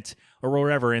an event or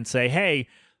whatever and say, hey,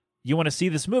 you want to see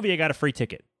this movie? I got a free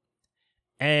ticket.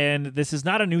 And this is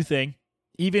not a new thing,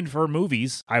 even for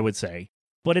movies, I would say.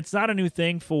 But it's not a new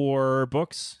thing for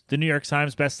books. The New York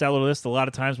Times bestseller list, a lot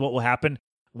of times what will happen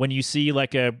when you see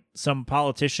like some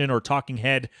politician or talking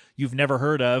head you've never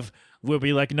heard of will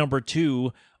be like number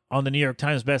 2 on the New York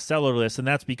Times bestseller list. And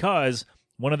that's because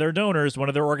one of their donors, one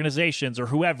of their organizations, or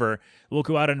whoever will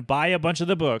go out and buy a bunch of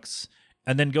the books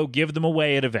and then go give them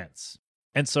away at events.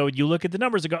 And so you look at the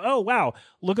numbers and go, oh, wow,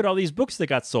 look at all these books that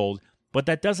got sold. But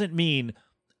that doesn't mean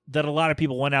that a lot of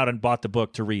people went out and bought the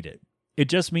book to read it. It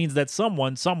just means that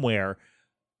someone somewhere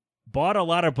bought a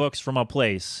lot of books from a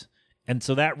place. And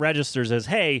so that registers as,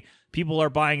 hey, people are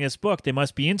buying this book. They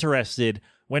must be interested.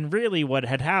 When really what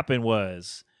had happened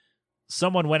was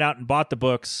someone went out and bought the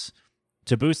books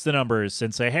to boost the numbers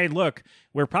and say, hey, look,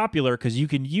 we're popular because you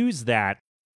can use that.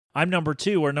 I'm number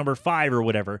 2 or number 5 or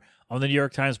whatever on the New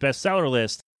York Times bestseller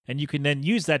list. And you can then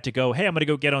use that to go, hey, I'm going to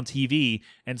go get on TV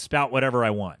and spout whatever I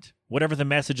want, whatever the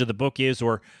message of the book is,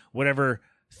 or whatever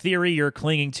theory you're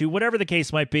clinging to, whatever the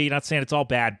case might be. Not saying it's all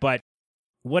bad, but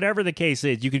whatever the case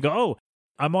is, you can go, oh,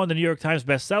 I'm on the New York Times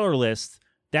bestseller list.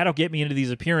 That'll get me into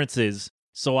these appearances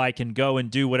so I can go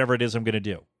and do whatever it is I'm going to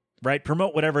do, right?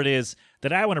 Promote whatever it is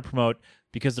that I want to promote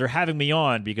because they're having me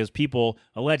on because people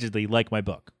allegedly like my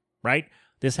book, right?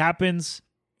 This happens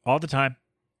all the time,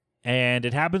 and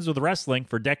it happens with wrestling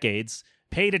for decades.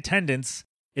 Paid attendance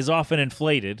is often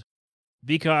inflated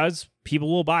because people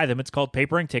will buy them. It's called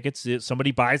papering tickets.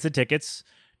 Somebody buys the tickets,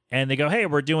 and they go, hey,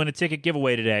 we're doing a ticket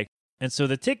giveaway today. And so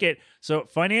the ticket, so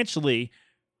financially,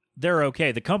 they're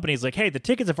okay. The company's like, hey, the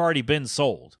tickets have already been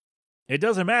sold. It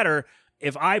doesn't matter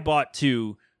if I bought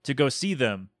to go see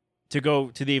them, to go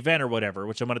to the event or whatever,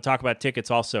 which I'm going to talk about tickets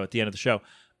also at the end of the show.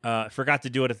 Forgot to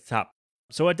do it at the top.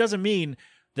 So it doesn't mean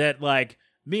that, like,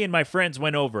 me and my friends and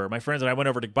I went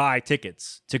over to buy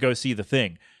tickets to go see the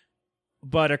thing.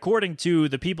 But according to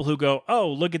the people who go, oh,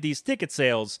 look at these ticket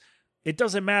sales, it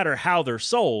doesn't matter how they're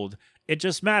sold. It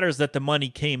just matters that the money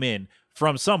came in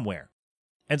from somewhere.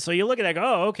 And so you look at that and go,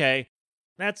 oh, okay,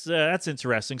 that's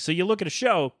interesting. So you look at a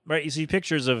show, right? You see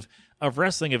pictures of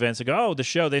wrestling events and go, oh,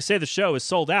 they say the show is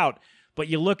sold out. But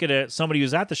you look at somebody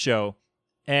who's at the show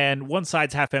and one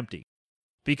side's half empty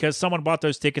because someone bought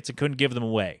those tickets and couldn't give them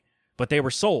away, but they were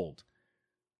sold.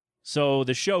 So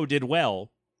the show did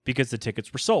well because the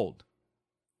tickets were sold.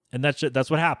 And that's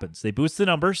what happens. They boost the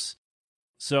numbers.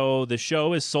 So the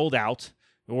show is sold out,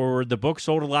 or the book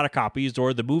sold a lot of copies,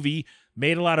 or the movie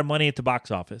made a lot of money at the box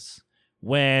office.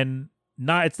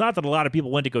 It's not that a lot of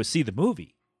people went to go see the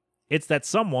movie. It's that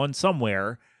someone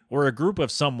somewhere, or a group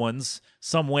of somewheres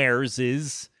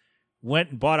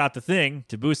went and bought out the thing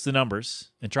to boost the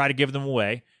numbers and try to give them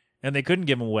away, and they couldn't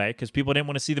give them away because people didn't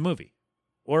want to see the movie.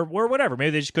 Or whatever. Maybe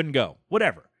they just couldn't go.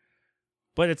 Whatever.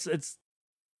 But it's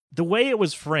the way it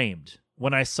was framed.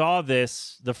 When I saw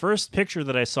this, the first picture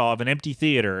that I saw of an empty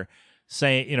theater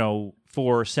saying,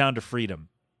 for Sound of Freedom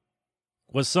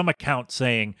was some account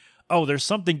saying, oh, there's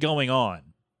something going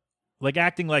on. Like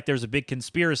acting like there's a big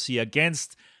conspiracy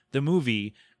against the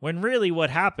movie, when really what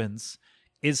happens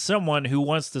is someone who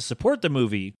wants to support the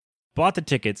movie bought the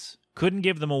tickets, couldn't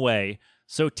give them away,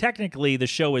 so technically the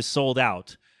show is sold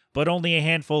out, but only a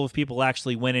handful of people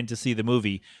actually went in to see the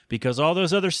movie because all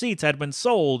those other seats had been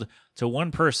sold to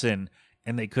one person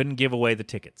and they couldn't give away the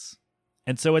tickets.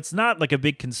 And so it's not like a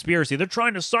big conspiracy. They're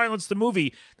trying to silence the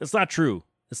movie. That's not true.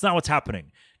 That's not what's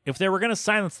happening. If they were going to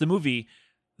silence the movie,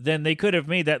 then they could have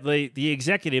made that, the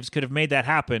executives could have made that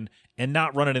happen and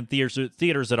not run it in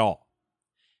theaters at all.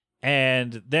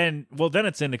 And then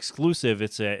it's an exclusive.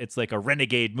 It's like a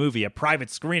renegade movie, a private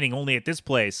screening only at this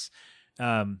place.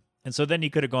 And so then you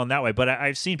could have gone that way. But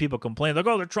I've seen people complain, like,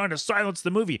 oh, they're trying to silence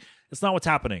the movie. It's not what's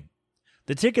happening.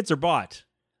 The tickets are bought,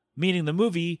 meaning the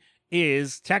movie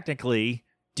is technically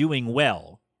doing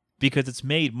well because it's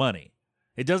made money.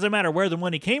 It doesn't matter where the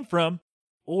money came from,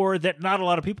 or that not a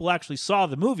lot of people actually saw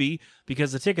the movie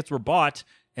because the tickets were bought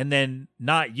and then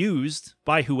not used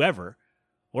by whoever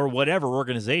or whatever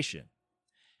organization.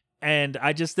 And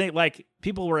I just think, like,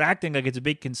 people were acting like it's a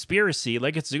big conspiracy,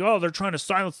 like it's like, oh, they're trying to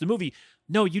silence the movie.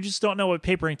 No, you just don't know what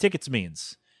papering tickets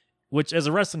means, which as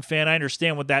a wrestling fan, I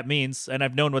understand what that means, and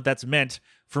I've known what that's meant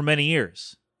for many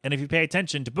years. And if you pay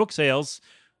attention to book sales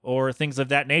or things of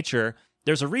that nature,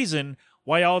 there's a reason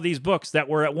why all these books that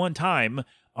were at one time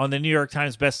on the New York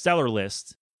Times bestseller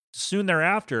list, soon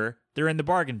thereafter, they're in the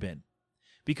bargain bin.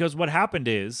 Because what happened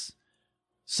is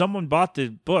someone bought the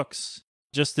books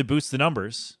just to boost the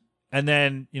numbers, and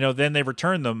then, then they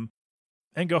return them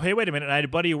and go, hey, wait a minute, I had a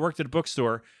buddy who worked at a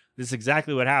bookstore. This is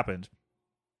exactly what happened.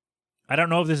 I don't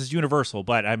know if this is universal,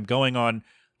 but I'm going on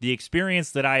the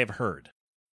experience that I have heard,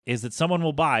 is that someone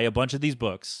will buy a bunch of these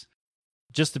books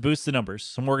just to boost the numbers,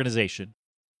 some organization,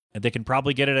 and they can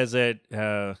probably get it as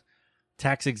a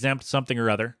tax-exempt something or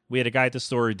other. We had a guy at the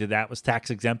store who did that, was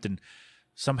tax-exempt, and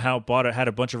somehow had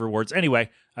a bunch of rewards. Anyway,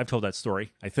 I've told that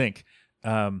story, I think.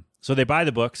 So they buy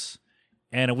the books,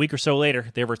 and a week or so later,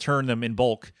 they return them in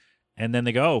bulk, and then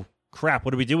they go, oh, crap,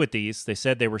 what do we do with these? They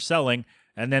said they were selling,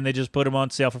 and then they just put them on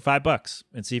sale for $5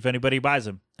 and see if anybody buys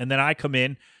them. And then I come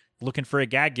in looking for a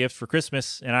gag gift for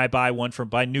Christmas, and I buy one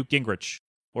by Newt Gingrich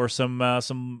or some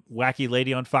wacky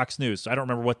lady on Fox News. I don't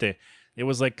remember what it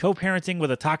was, like co-parenting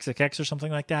with a toxic ex or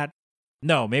something like that.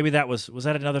 No, maybe that was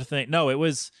that another thing? No, it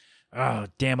was, oh,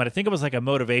 damn it. I think it was like a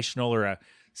motivational or a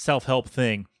self-help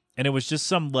thing. And it was just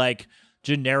some like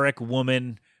generic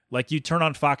woman, like you turn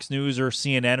on Fox News or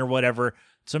CNN or whatever,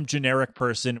 some generic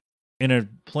person in a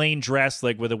plain dress,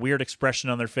 like with a weird expression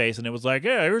on their face. And it was like,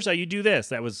 yeah, here's how you do this.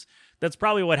 That's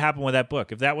probably what happened with that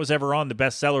book. If that was ever on the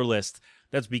bestseller list,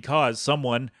 that's because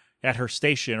someone at her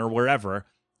station or wherever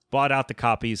bought out the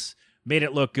copies, made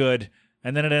it look good,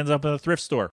 and then it ends up in a thrift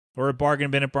store or a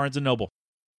bargain bin at Barnes & Noble.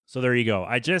 So there you go.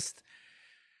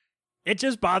 It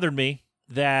just bothered me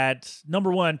that,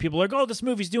 number one, people are like, oh, this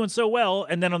movie's doing so well.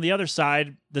 And then on the other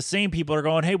side, the same people are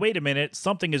going, hey, wait a minute,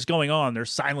 something is going on. They're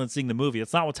silencing the movie.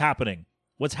 That's not what's happening.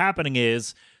 What's happening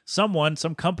is some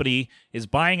company is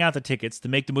buying out the tickets to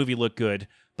make the movie look good,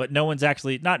 but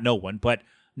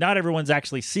not everyone's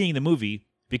actually seeing the movie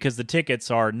because the tickets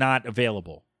are not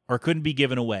available or couldn't be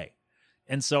given away.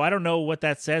 And so I don't know what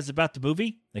that says about the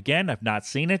movie. Again, I've not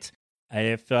seen it.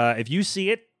 If you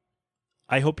see it,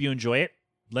 I hope you enjoy it.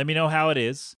 Let me know how it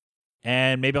is,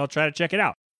 and maybe I'll try to check it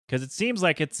out, because it seems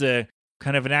like it's a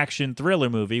kind of an action thriller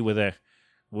movie with a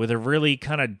really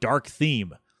kind of dark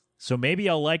theme. So maybe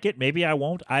I'll like it, maybe I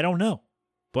won't. I don't know,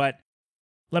 but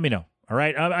let me know. All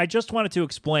right, I just wanted to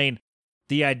explain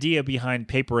the idea behind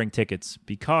papering tickets,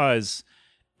 because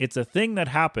it's a thing that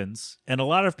happens, and a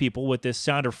lot of people with this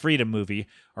Sound of Freedom movie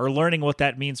are learning what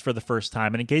that means for the first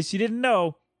time. And in case you didn't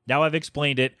know, now I've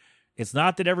explained it. It's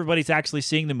not that everybody's actually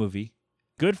seeing the movie.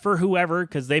 Good for whoever,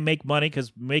 because they make money,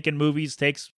 because making movies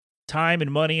takes time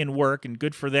and money and work, and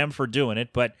good for them for doing it.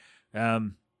 But,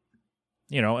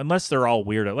 unless they're all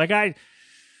weirdo. Like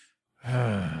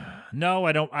no,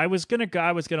 I don't. I was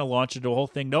gonna launch into a whole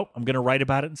thing. Nope, I'm gonna write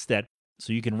about it instead.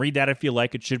 So you can read that if you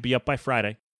like. It should be up by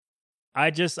Friday. I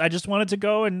just wanted to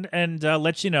go and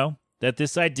let you know that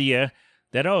this idea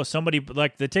that, oh, somebody,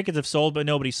 like, the tickets have sold but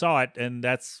nobody saw it, and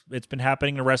it's been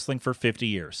happening in wrestling for 50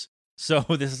 years. So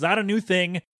this is not a new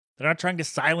thing. They're not trying to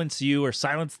silence you or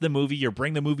silence the movie or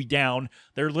bring the movie down.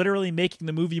 They're literally making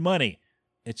the movie money.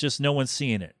 It's just no one's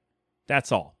seeing it.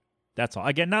 That's all.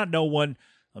 Again, not no one.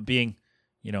 I'm being,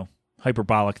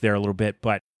 hyperbolic there a little bit,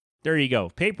 but there you go.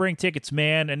 Papering tickets,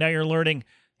 man, and now you're learning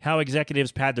how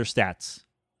executives pad their stats,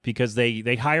 because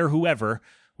they hire whoever,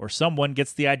 or someone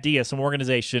gets the idea, some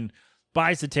organization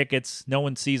buys the tickets, no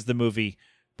one sees the movie,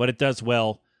 but it does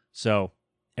well, so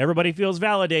everybody feels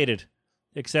validated,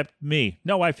 except me.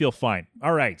 No, I feel fine.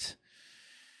 All right.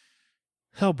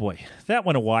 Oh boy, that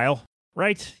went a while,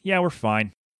 right? Yeah, we're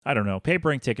fine. I don't know.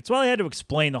 Papering tickets. Well, I had to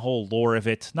explain the whole lore of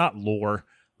it. Not lore,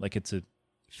 like it's a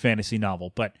fantasy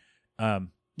novel, but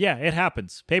yeah, it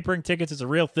happens. Papering tickets is a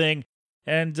real thing,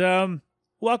 and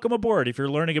welcome aboard if you're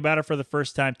learning about it for the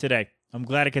first time today. I'm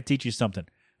glad I could teach you something.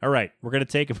 All right, we're going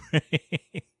to take a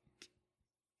break.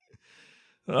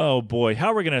 Oh boy,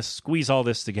 how are we gonna squeeze all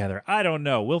this together? I don't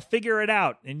know. We'll figure it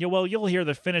out, and you'll hear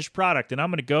the finished product. And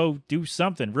I'm gonna go do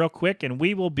something real quick, and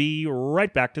we will be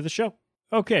right back to the show.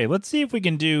 Okay, let's see if we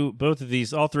can do both of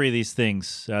these, all three of these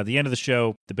things: the end of the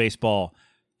show, the baseball,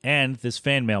 and this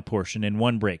fan mail portion in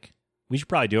one break. We should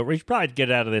probably do it. We should probably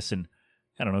get out of this in,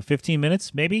 I don't know, 15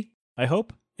 minutes, maybe. I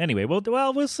hope. Anyway,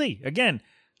 we'll see. Again,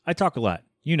 I talk a lot.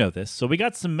 You know this. So we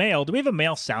got some mail. Do we have a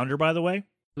mail sounder, by the way?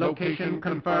 Location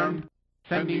confirmed.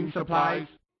 Sending supplies.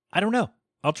 I don't know.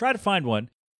 I'll try to find one.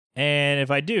 And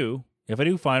if I do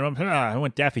find one, I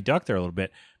went Daffy Duck there a little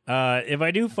bit. If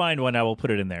I do find one, I will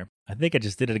put it in there. I think I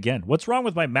just did it again. What's wrong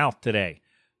with my mouth today?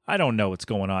 I don't know what's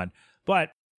going on.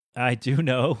 But I do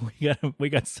know we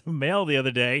got some mail the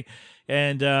other day.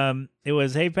 And it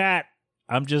was, hey, Pat,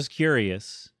 I'm just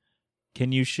curious.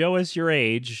 Can you show us your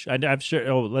age? I'm sure.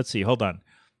 Oh, let's see. Hold on.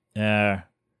 I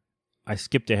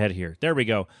skipped ahead here. There we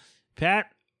go.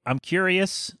 Pat, I'm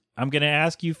curious. I'm going to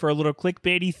ask you for a little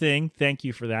clickbaity thing. Thank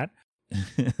you for that.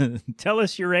 Tell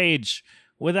us your age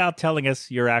without telling us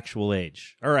your actual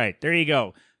age. All right, there you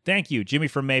go. Thank you, Jimmy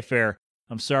from Mayfair.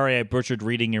 I'm sorry I butchered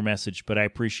reading your message, but I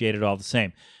appreciate it all the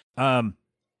same.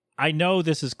 I know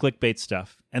this is clickbait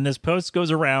stuff, and this post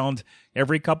goes around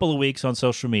every couple of weeks on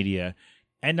social media.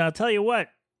 And I'll tell you what,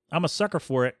 I'm a sucker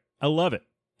for it. I love it.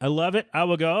 I love it. I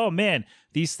will go, oh man,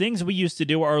 these things we used to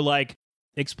do are like,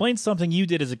 explain something you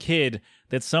did as a kid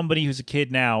that somebody who's a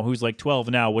kid now, who's like 12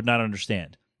 now, would not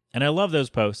understand. And I love those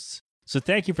posts. So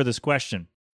thank you for this question,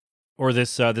 or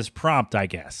this prompt, I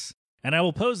guess. And I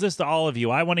will pose this to all of you.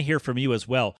 I want to hear from you as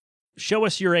well. Show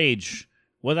us your age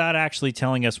without actually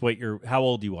telling us how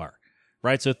old you are,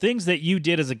 right? So things that you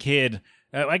did as a kid,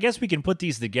 I guess we can put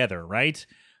these together, right?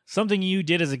 Something you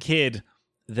did as a kid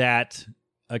that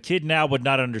a kid now would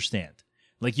not understand.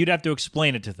 Like you'd have to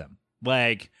explain it to them.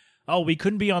 Like, oh, we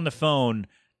couldn't be on the phone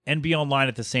and be online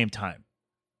at the same time.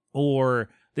 Or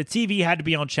the TV had to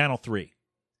be on channel 3.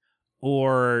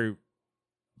 Or,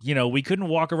 we couldn't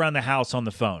walk around the house on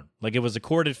the phone. Like it was a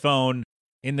corded phone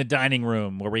in the dining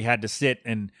room where we had to sit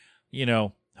and,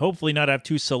 hopefully not have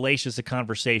too salacious a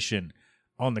conversation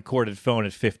on the corded phone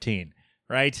at 15,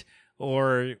 right?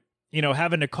 Or,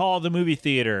 having to call the movie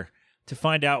theater to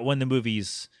find out when the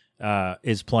movies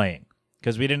is playing.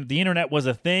 Because the internet was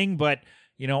a thing, but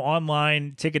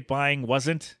online ticket buying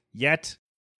wasn't yet.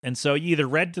 And so you either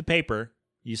read the paper,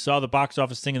 you saw the box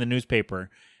office thing in the newspaper,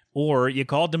 or you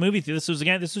called the movie theater.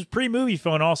 This was pre-movie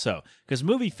phone also. Because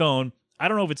movie phone, I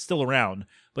don't know if it's still around,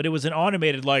 but it was an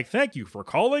automated thank you for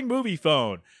calling movie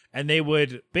phone. And they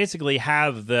would basically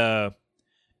have it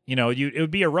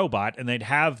would be a robot, and they'd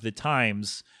have the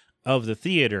times of the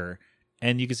theater.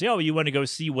 And you could say, oh, you want to go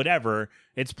see whatever.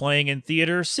 It's playing in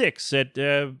theater 6 at,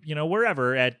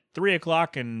 wherever at 3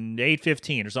 o'clock and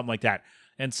 8:15 or something like that.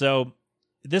 And so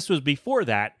this was before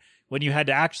that, when you had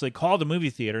to actually call the movie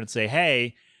theater and say,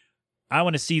 hey, I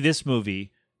want to see this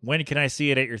movie. When can I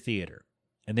see it at your theater?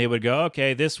 And they would go,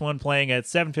 okay, this one playing at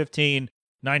 7:15,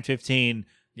 9:15,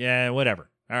 yeah, whatever.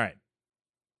 All right.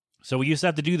 So we used to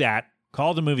have to do that,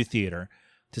 call the movie theater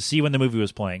to see when the movie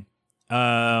was playing.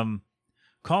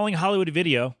 Calling Hollywood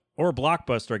Video or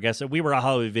Blockbuster, I guess. We were a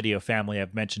Hollywood Video family,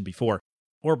 I've mentioned before,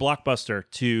 or Blockbuster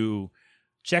to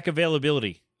check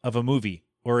availability of a movie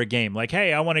or a game. Like,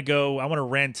 hey, I want to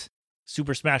rent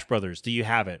Super Smash Brothers. Do you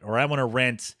have it? Or I want to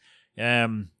rent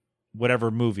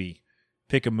whatever movie.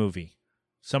 Pick a movie.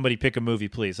 Somebody pick a movie,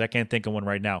 please. I can't think of one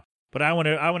right now. But I want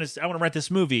to rent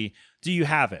this movie. Do you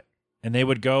have it? And they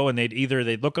would go and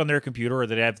they'd look on their computer, or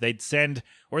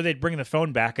they'd bring the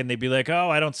phone back and they'd be like, oh,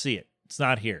 I don't see it. It's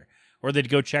not here. Or they'd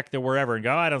go check wherever and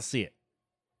go, oh, I don't see it.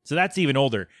 So that's even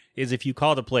older, is if you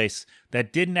called a place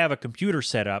that didn't have a computer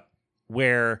set up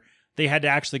where they had to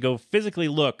actually go physically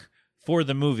look for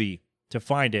the movie to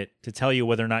find it, to tell you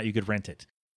whether or not you could rent it.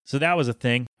 So that was a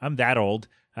thing. I'm that old,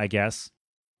 I guess.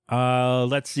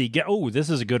 Let's see. This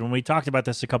is a good one. We talked about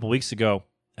this a couple weeks ago.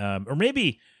 Or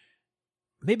maybe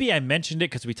I mentioned it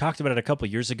because we talked about it a couple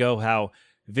years ago, how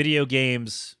video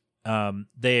games,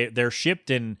 they're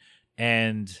shipped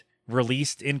and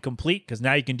released incomplete, because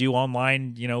now you can do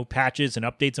online, patches and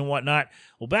updates and whatnot.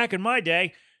 Well, back in my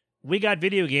day, we got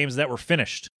video games that were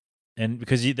finished, and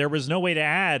because there was no way to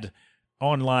add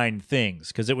online things,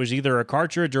 because it was either a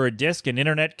cartridge or a disc, and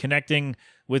internet connecting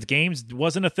with games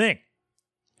wasn't a thing.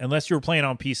 Unless you were playing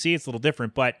on PC, it's a little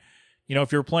different. But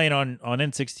if you were playing on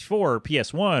N64 or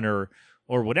PS1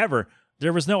 or whatever,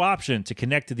 there was no option to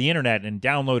connect to the internet and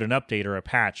download an update or a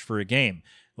patch for a game.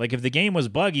 Like if the game was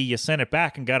buggy, you sent it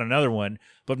back and got another one.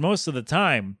 But most of the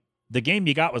time, the game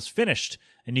you got was finished,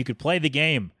 and you could play the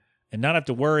game and not have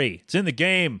to worry. It's in the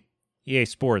game. EA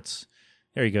Sports.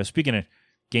 There you go. Speaking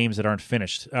games that aren't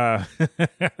finished.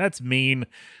 That's mean.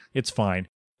 It's fine.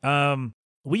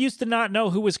 We used to not know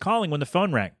who was calling when the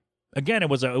phone rang. Again, it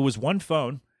was one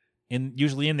phone,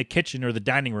 usually in the kitchen or the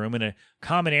dining room in a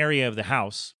common area of the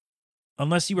house,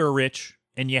 unless you were rich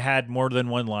and you had more than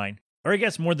one line, or I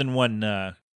guess more than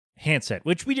one handset,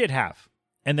 which we did have.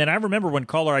 And then I remember when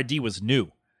caller ID was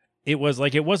new. It was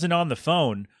like it wasn't on the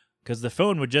phone because the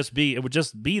phone would just be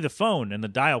the phone and the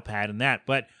dial pad and that.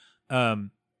 But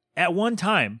at one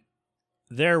time,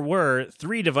 there were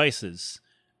 3 devices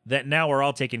that now are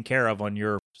all taken care of on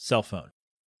your cell phone.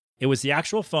 It was the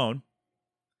actual phone,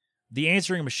 the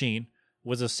answering machine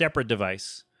was a separate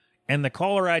device, and the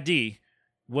caller ID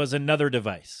was another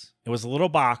device. It was a little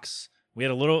box. We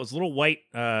had it was a little white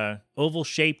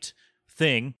oval-shaped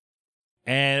thing,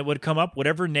 and it would come up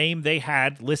whatever name they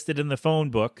had listed in the phone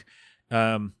book.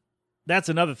 That's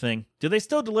another thing. Do they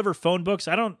still deliver phone books?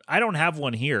 I don't have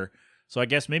one here, so I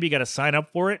guess maybe you got to sign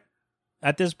up for it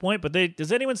at this point. But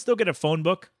does anyone still get a phone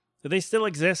book? Do they still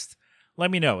exist?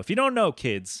 Let me know. If you don't know,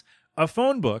 kids, a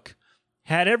phone book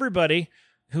had everybody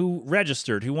who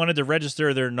wanted to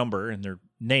register their number and their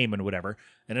name and whatever,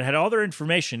 and it had all their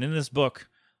information in this book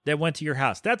that went to your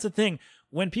house. That's the thing.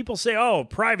 When people say, oh,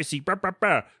 privacy, blah, blah,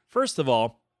 blah. First of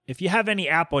all, if you have any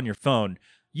app on your phone,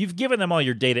 you've given them all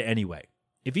your data anyway.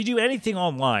 If you do anything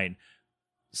online,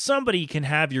 somebody can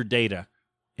have your data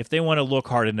if they want to look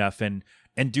hard enough and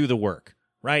do the work,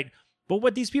 right? But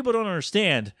what these people don't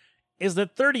understand is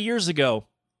that 30 years ago,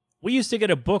 we used to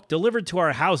get a book delivered to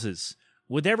our houses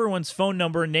with everyone's phone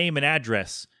number, name, and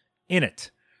address in it.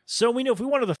 So we knew if we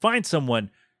wanted to find someone,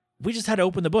 we just had to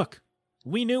open the book.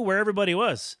 We knew where everybody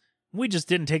was. We just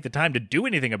didn't take the time to do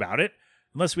anything about it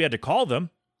unless we had to call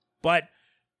them. But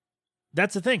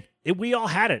that's the thing. We all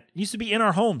had it. It used to be in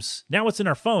our homes. Now it's in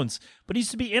our phones, but it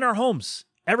used to be in our homes.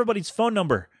 Everybody's phone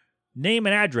number, name,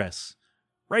 and address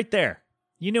right there.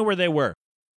 You knew where they were.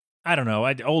 I don't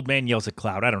know. Old man yells at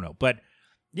cloud. I don't know. But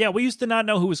yeah, we used to not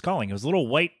know who was calling. It was a little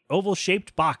white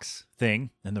oval-shaped box thing,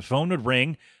 and the phone would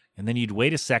ring, and then you'd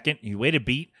wait a second, you'd wait a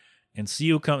beat, and see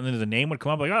who come, and the name would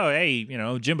come up like, oh, hey,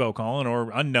 Jimbo calling,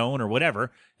 or unknown, or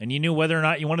whatever, and you knew whether or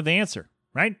not you wanted the answer,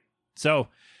 right? So,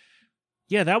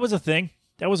 yeah, that was a thing.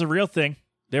 That was a real thing.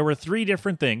 There were 3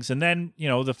 different things, and then,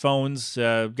 the phones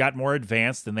got more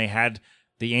advanced, and they had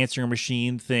the answering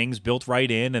machine things built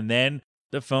right in, and then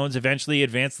the phones eventually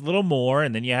advanced a little more,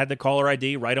 and then you had the caller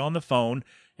ID right on the phone,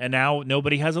 and now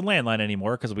nobody has a landline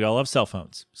anymore because we all have cell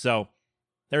phones. So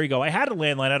there you go. I had a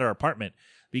landline at our apartment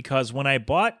because when I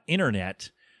bought internet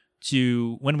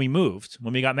when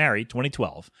we got married,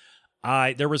 2012,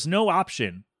 there was no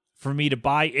option for me to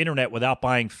buy internet without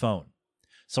buying phone.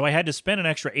 So I had to spend an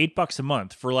extra $8 a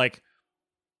month for like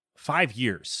 5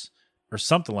 years. Or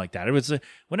something like that. It was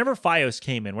whenever Fios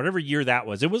came in, whatever year that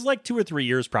was, it was like 2 or 3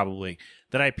 years probably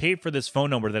that I paid for this phone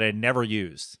number that I never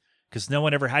used because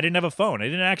I didn't have a phone. I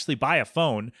didn't actually buy a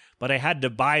phone, but I had to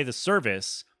buy the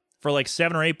service for like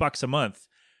 $7 or $8 a month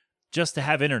just to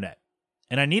have internet.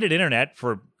 And I needed internet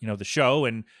for, the show.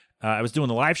 And I was doing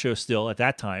the live show still at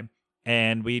that time.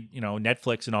 And we,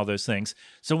 Netflix and all those things.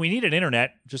 So we needed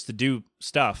internet just to do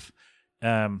stuff.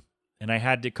 And I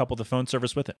had to couple the phone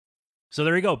service with it. So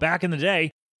there you go. Back in the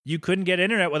day, you couldn't get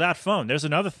internet without phone. There's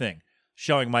another thing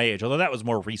showing my age, although that was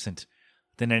more recent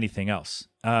than anything else.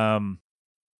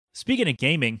 Speaking of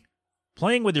gaming,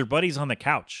 playing with your buddies on the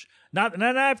couch. And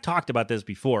I've talked about this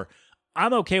before.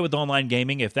 I'm okay with online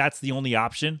gaming if that's the only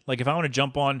option. Like if I want to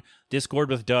jump on Discord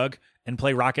with Doug and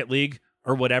play Rocket League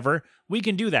or whatever, we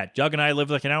can do that. Doug and I live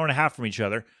like an hour and a half from each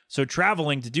other. So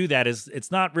traveling to do that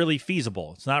it's not really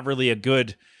feasible. It's not really a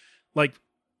good,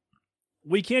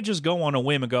 we can't just go on a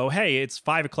whim and go, hey, it's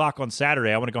 5 o'clock on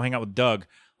Saturday. I want to go hang out with Doug.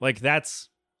 That's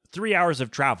 3 hours of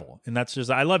travel. And that's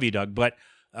just, I love you, Doug, but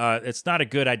it's not a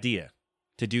good idea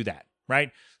to do that,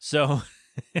 right? So,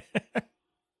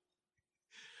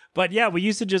 but yeah, we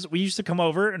used to come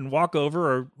over and walk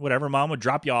over or whatever. Mom would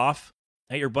drop you off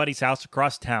at your buddy's house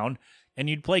across town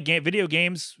and you'd play video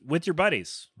games with your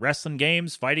buddies, wrestling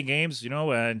games, fighting games,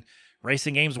 and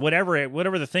racing games,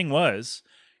 whatever the thing was.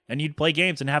 And you'd play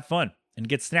games and have fun. And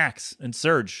get snacks and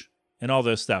Surge and all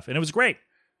those stuff. And it was great.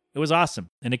 It was awesome.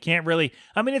 And it can't really,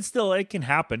 it can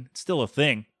happen. It's still a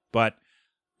thing, but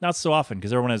not so often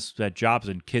because everyone has jobs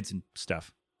and kids and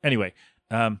stuff. Anyway,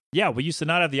 we used to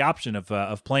not have the option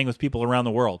of playing with people around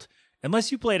the world. Unless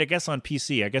you played, I guess, on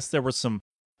PC. I guess there were some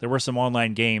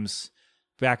online games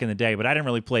back in the day, but I didn't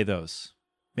really play those.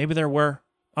 Maybe there were.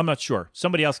 I'm not sure.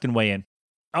 Somebody else can weigh in.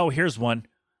 Oh, here's one.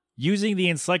 Using the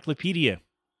encyclopedia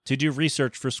to do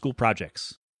research for school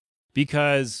projects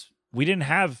because we didn't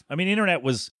have, internet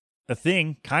was a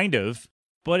thing, kind of,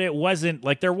 but it wasn't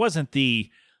like there wasn't the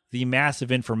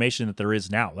massive information that there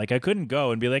is now. Like I couldn't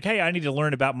go and be like, hey, I need to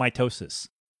learn about mitosis.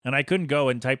 And I couldn't go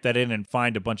and type that in and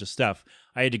find a bunch of stuff.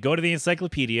 I had to go to the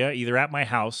encyclopedia, either at my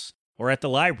house or at the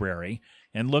library,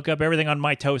 and look up everything on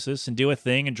mitosis and do a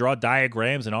thing and draw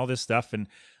diagrams and all this stuff. And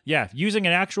yeah, using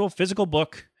an actual physical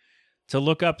book to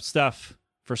look up stuff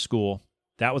for school.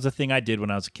 That was a thing I did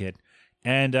when I was a kid.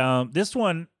 And this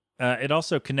one, it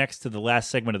also connects to the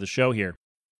last segment of the show here,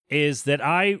 is that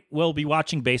I will be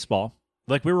watching baseball.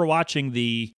 Like we were watching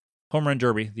the Home Run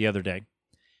Derby the other day,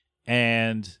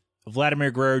 and Vladimir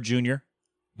Guerrero Jr.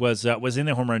 was in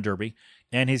the Home Run Derby,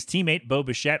 and his teammate Bo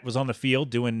Bichette was on the field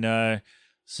doing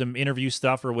some interview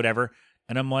stuff or whatever.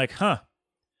 And I'm like,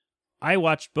 I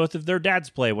watched both of their dads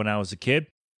play when I was a kid,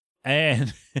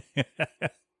 and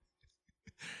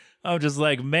I'm just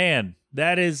like, man,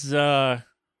 that's a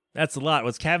lot.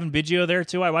 Was Kevin Biggio there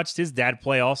too? I watched his dad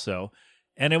play also,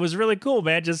 and it was really cool,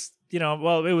 man. Just, it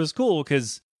was cool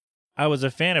because I was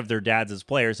a fan of their dads as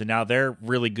players, and now they're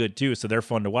really good too, so they're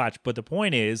fun to watch. But the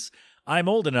point is, I'm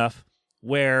old enough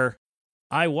where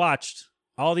I watched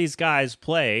all these guys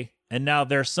play, and now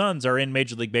their sons are in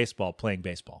Major League Baseball playing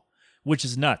baseball, which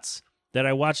is nuts that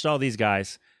I watched all these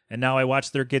guys, and now I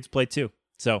watch their kids play too.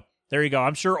 So there you go.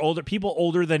 I'm sure people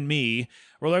older than me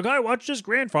were like, I watched his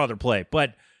grandfather play.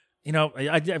 But,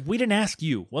 we didn't ask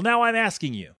you. Well, now I'm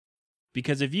asking you.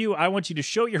 Because I want you to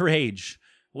show your age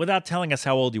without telling us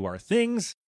how old you are.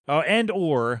 Things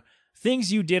or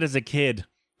things you did as a kid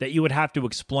that you would have to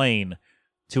explain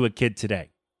to a kid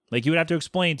today. Like you would have to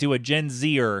explain to a Gen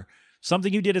Zer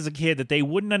something you did as a kid that they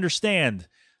wouldn't understand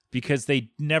because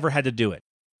they never had to do it.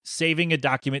 Saving a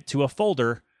document to a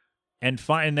folder and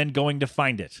then going to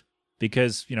find it.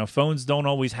 Because, phones don't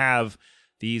always have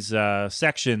these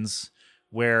sections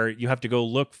where you have to go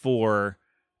look for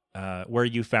where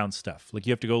you found stuff. Like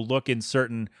you have to go look in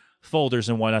certain folders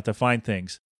and whatnot to find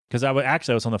things. Because I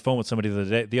was on the phone with somebody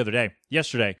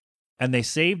yesterday, and they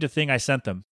saved a thing I sent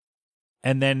them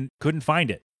and then couldn't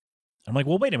find it. I'm like,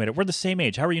 well, wait a minute. We're the same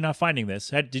age. How are you not finding this?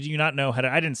 Did you not know how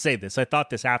to? I didn't say this. I thought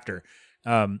this after.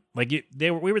 We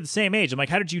were the same age. I'm like,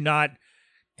 how did you not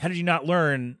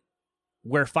learn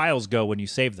where files go when you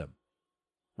save them?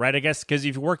 Right? I guess because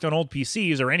if you worked on old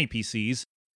PCs or any PCs,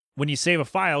 when you save a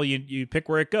file, you pick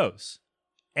where it goes.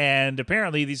 And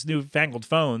apparently these newfangled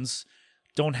phones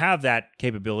don't have that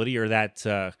capability or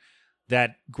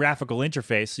that graphical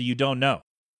interface, so you don't know.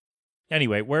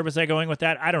 Anyway, where was I going with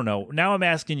that? I don't know. Now I'm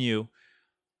asking you,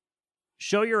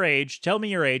 show your age, tell me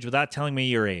your age without telling me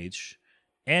your age,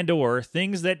 and or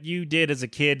things that you did as a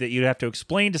kid that you'd have to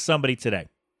explain to somebody today.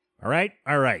 All right?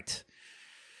 All right.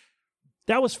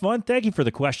 That was fun. Thank you for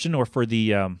the question or for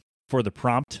the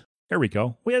prompt. There we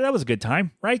go. Well, yeah, that was a good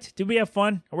time, right? Did we have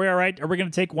fun? Are we all right? Are we going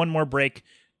to take one more break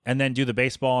and then do the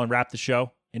baseball and wrap the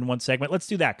show in one segment? Let's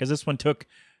do that because this one took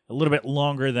a little bit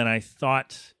longer than I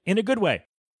thought in a good way.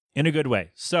 In a good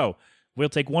way. So we'll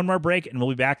take one more break and we'll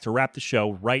be back to wrap the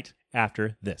show right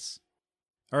after this.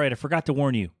 All right, I forgot to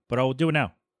warn you, but I'll do it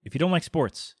now. If you don't like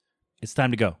sports, it's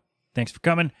time to go. Thanks for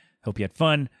coming. Hope you had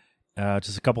fun.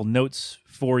 Just a couple notes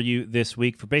for you this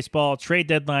week for baseball. Trade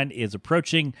deadline is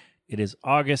approaching. It is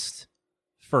August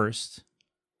 1st,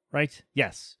 right?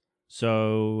 Yes.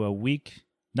 So a week,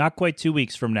 not quite 2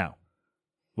 weeks from now.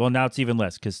 Well, now it's even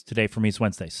less because today for me is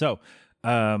Wednesday. So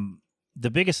the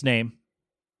biggest name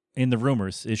in the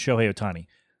rumors is Shohei Ohtani,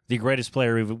 the greatest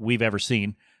player we've ever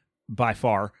seen by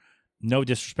far. No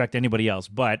disrespect to anybody else,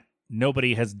 but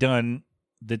nobody has done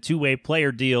the two-way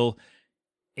player deal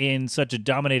in such a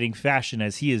dominating fashion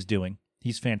as he is doing.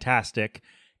 He's fantastic.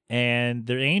 And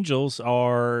the Angels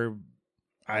are,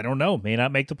 I don't know, may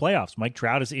not make the playoffs. Mike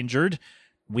Trout is injured.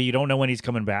 We don't know when he's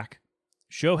coming back.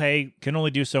 Shohei can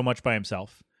only do so much by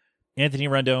himself. Anthony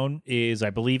Rendon is, I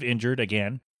believe, injured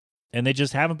again. And they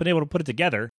just haven't been able to put it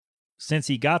together since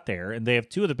he got there. And they have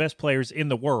two of the best players in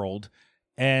the world.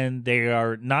 And they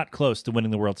are not close to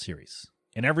winning the World Series.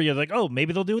 And every year they're like, oh,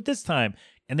 maybe they'll do it this time.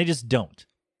 And they just don't.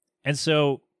 And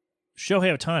so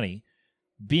Shohei Ohtani,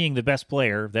 being the best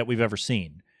player that we've ever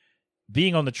seen,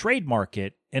 being on the trade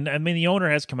market, and I mean, the owner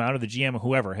has come out, or the GM or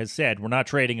whoever has said, we're not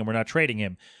trading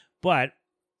him. But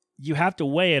you have to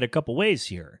weigh it a couple ways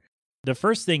here. The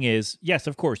first thing is, yes,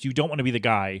 of course, you don't want to be the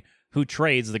guy who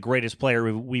trades the greatest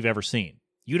player we've ever seen.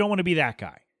 You don't want to be that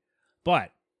guy.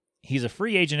 But he's a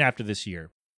free agent after this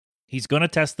year. He's going to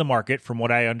test the market from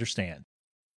what I understand.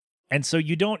 And so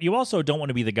you also don't want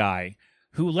to be the guy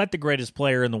who let the greatest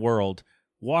player in the world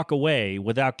walk away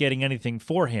without getting anything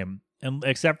for him,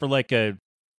 except for like a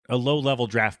low-level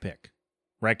draft pick,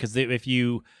 right? Because if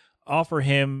you offer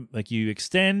him, like you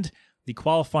extend the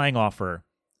qualifying offer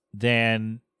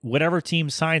then whatever team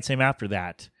signs him after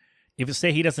that, if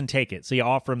say he doesn't take it, so you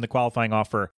offer him the qualifying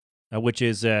offer, which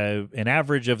is an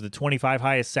average of the 25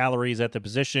 highest salaries at the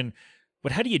position.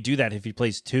 But how do you do that if he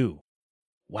plays 2?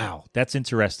 Wow, that's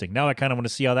interesting. Now I kind of want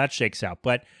to see how that shakes out.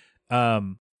 But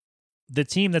the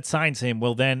team that signs him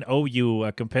will then owe you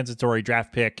a compensatory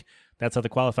draft pick. That's how the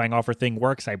qualifying offer thing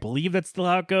works. I believe that's still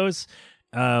how it goes.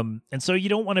 And so you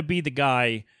don't want to be the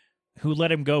guy who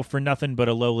let him go for nothing but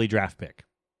a lowly draft pick.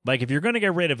 Like, if you're going to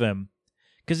get rid of him,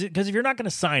 because if you're not going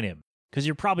to sign him, because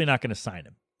you're probably not going to sign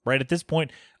him, right? At this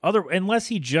point, unless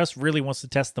he just really wants to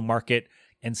test the market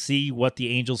and see what the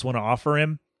Angels want to offer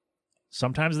him,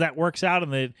 sometimes that works out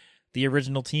and the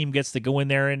original team gets to go in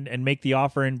there and make the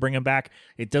offer and bring him back.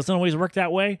 It doesn't always work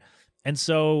that way. And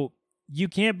so you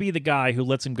can't be the guy who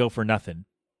lets him go for nothing.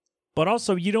 But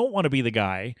also, you don't want to be the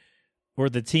guy or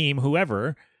the team,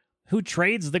 whoever, who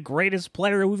trades the greatest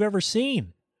player we've ever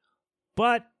seen.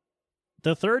 But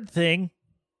the third thing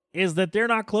is that they're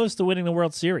not close to winning the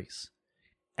World Series.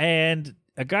 And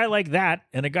a guy like that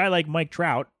and a guy like Mike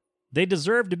Trout, they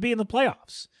deserve to be in the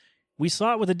playoffs. We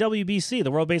saw it with the WBC,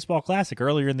 the World Baseball Classic,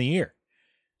 earlier in the year.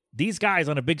 These guys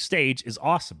on a big stage is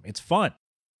awesome. It's fun.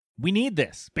 We need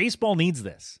this. Baseball needs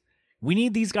this. We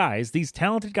need these guys, these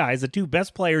talented guys, the 2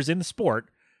 best players in the sport.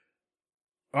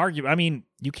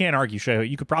 You can't argue Shohei.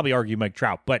 You could probably argue Mike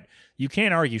Trout, but you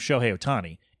can't argue Shohei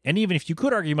Ohtani. And even if you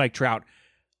could argue Mike Trout,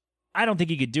 I don't think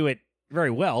he could do it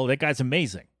very well. That guy's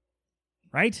amazing,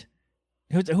 right?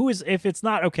 Who is, if it's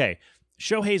not, okay,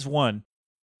 Shohei's 1,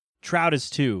 Trout is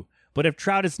 2. But if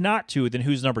Trout is not 2, then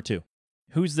who's number 2?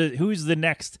 Who's the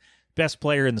next best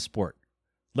player in the sport?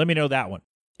 Let me know that one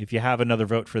if you have another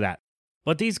vote for that.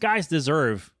 But these guys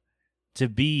deserve to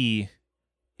be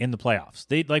in the playoffs.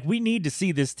 We need to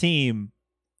see this team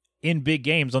in big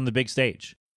games on the big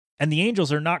stage. And the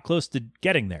Angels are not close to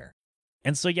getting there.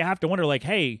 And so you have to wonder,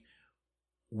 hey,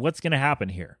 what's going to happen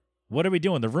here? What are we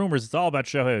doing? The rumors, it's all about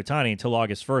Shohei Ohtani until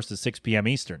August 1st at 6 p.m.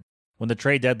 Eastern, when the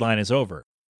trade deadline is over.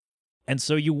 And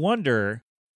so you wonder,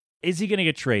 is he going to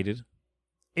get traded?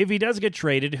 If he does get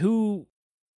traded, who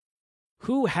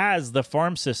has the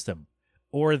farm system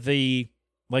or the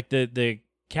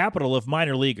capital of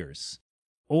minor leaguers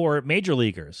or major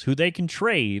leaguers who they can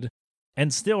trade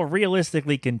and still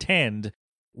realistically contend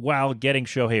while getting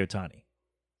Shohei Ohtani?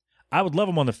 I would love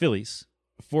him on the Phillies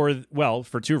for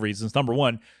 2 reasons. Number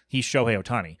 1, he's Shohei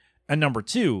Ohtani. And number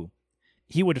 2,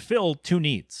 he would fill 2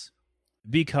 needs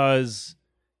because,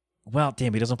 he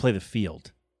doesn't play the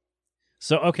field.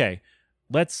 So, okay,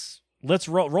 let's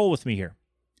roll with me here.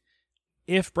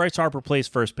 If Bryce Harper plays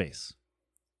first base,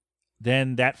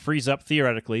 then that frees up,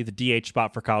 theoretically, the DH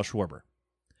spot for Kyle Schwarber.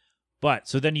 But,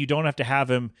 so then you don't have to have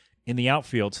him in the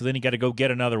outfield, so then you got to go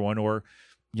get another one or,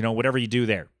 whatever you do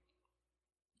there.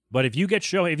 But if you can get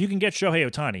Shohei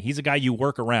Ohtani, he's a guy you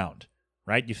work around,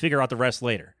 right? You figure out the rest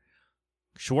later.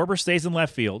 Schwarber stays in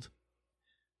left field.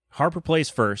 Harper plays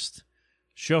first.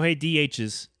 Shohei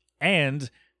DHs,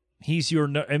 and he's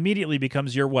immediately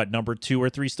becomes your number 2 or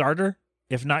 3 starter,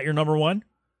 if not your number 1,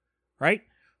 right?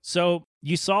 So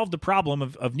you solve the problem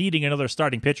of needing another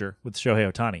starting pitcher with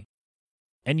Shohei Ohtani,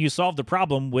 and you solve the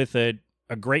problem with a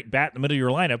great bat in the middle of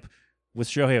your lineup with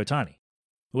Shohei Ohtani,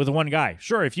 with one guy.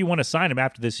 Sure, if you want to sign him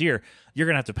after this year, you're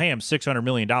going to have to pay him $600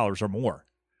 million or more,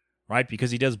 right?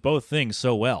 Because he does both things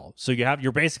so well. So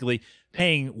you're basically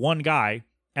paying one guy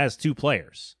as 2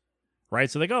 players. Right?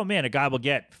 So they go, a guy will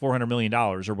get $400 million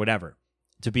or whatever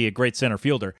to be a great center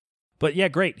fielder. But yeah,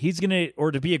 great.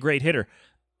 Or to be a great hitter.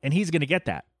 And he's going to get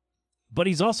that. But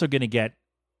he's also going to get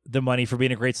the money for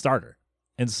being a great starter.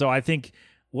 And so I think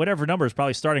whatever number is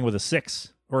probably starting with a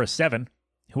 6 or a 7,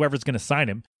 whoever's going to sign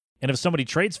him. And if somebody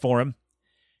trades for him,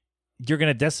 you're going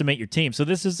to decimate your team. So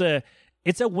this is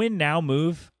it's a win now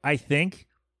move, I think.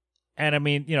 And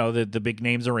the big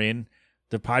names are in.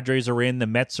 The Padres are in, the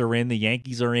Mets are in, the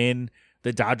Yankees are in,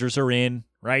 the Dodgers are in,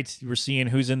 right? We're seeing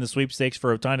who's in the sweepstakes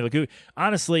for Ohtani.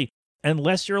 Honestly,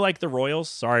 unless you're like the Royals,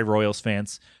 sorry Royals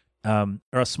fans, or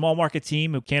a small market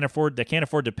team who can't afford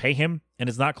to pay him and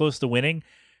is not close to winning,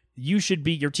 your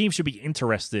team should be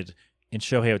interested in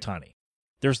Shohei Ohtani.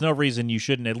 There's no reason you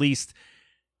shouldn't at least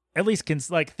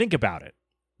think about it.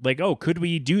 Could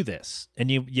we do this? And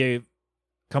you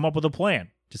come up with a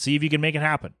plan to see if you can make it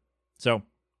happen. So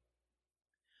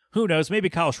who knows? Maybe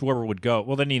Kyle Schwarber would go.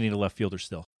 Well, then you need a left fielder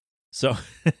still. So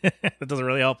that doesn't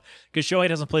really help because Shohei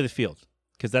doesn't play the field.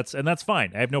 That's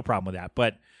fine. I have no problem with that.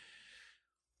 But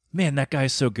man, that guy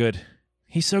is so good.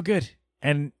 He's so good.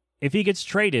 And if he gets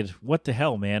traded, what the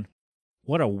hell, man?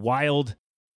 What a wild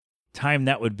time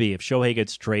that would be if Shohei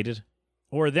gets traded.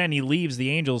 Or then he leaves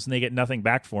the Angels and they get nothing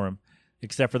back for him.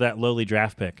 except for that lowly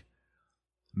draft pick.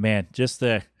 Man, just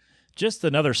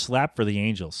another slap for the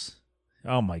Angels.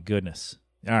 Oh my goodness.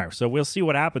 All right, so we'll see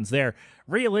what happens there.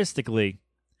 Realistically,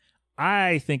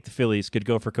 I think the Phillies could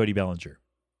go for Cody Bellinger.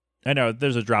 I know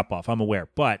there's a drop-off, I'm aware,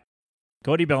 but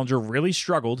Cody Bellinger really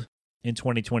struggled in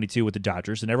 2022 with the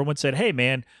Dodgers, and everyone said, hey,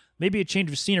 man, maybe a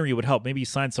change of scenery would help. Maybe he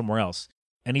signed somewhere else.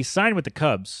 And he signed with the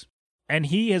Cubs, and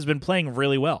he has been playing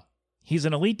really well. He's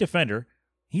an elite defender.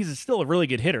 He's still a really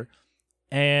good hitter,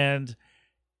 and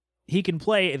he can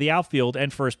play the outfield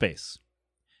and first base.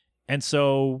 And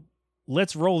so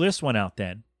let's roll this one out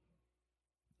then.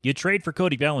 You trade for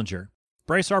Cody Bellinger.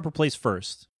 Bryce Harper plays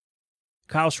first.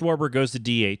 Kyle Schwarber goes to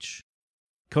DH.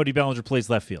 Cody Bellinger plays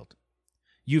left field.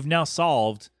 You've now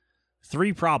solved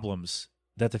 3 problems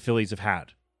that the Phillies have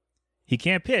had. He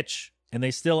can't pitch, and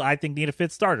they still, I think, need a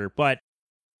fifth starter, but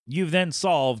you've then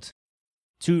solved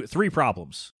 3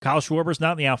 problems. Kyle Schwarber's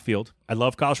not in the outfield. I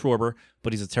love Kyle Schwarber,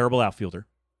 but he's a terrible outfielder.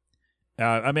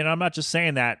 I'm not just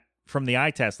saying that from the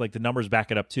eye test, like the numbers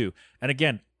back it up too. And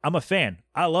again, I'm a fan.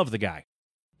 I love the guy,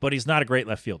 but he's not a great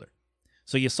left fielder.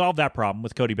 So you solve that problem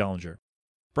with Cody Bellinger.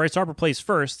 Bryce Harper plays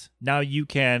first. Now you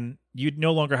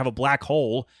no longer have a black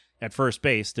hole at first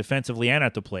base, defensively and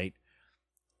at the plate.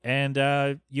 And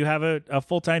you have a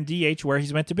full-time DH where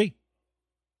he's meant to be.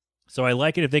 So I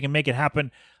like it. If they can make it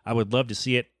happen, I would love to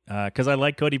see it because I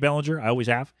like Cody Bellinger. I always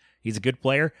have. He's a good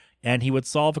player, and he would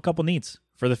solve a couple needs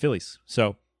for the Phillies.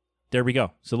 So there we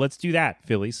go. So let's do that,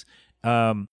 Phillies.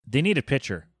 They need a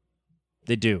pitcher.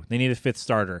 They do. They need a fifth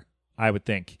starter, I would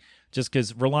think. Just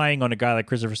because relying on a guy like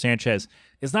Christopher Sanchez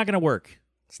is not going to work.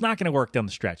 It's not going to work down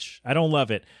the stretch. I don't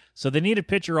love it. So they need a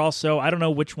pitcher also. I don't know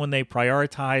which one they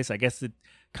prioritize. I guess it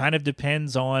kind of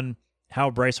depends on how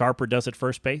Bryce Harper does at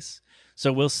first base.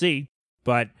 So we'll see.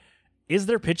 But is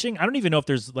there pitching? I don't even know if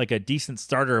there's like a decent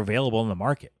starter available in the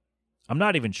market. I'm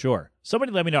not even sure.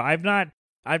 Somebody let me know.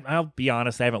 I'll be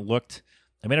honest, I haven't looked.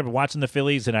 I've been watching the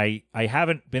Phillies, and I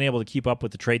haven't been able to keep up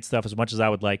with the trade stuff as much as I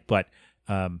would like. But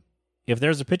if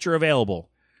there's a pitcher available,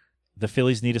 the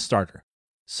Phillies need a starter.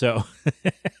 So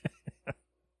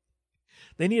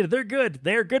they're good.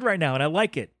 They're good right now, and I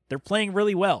like it. They're playing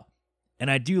really well,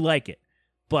 and I do like it.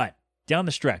 But down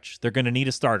the stretch, they're going to need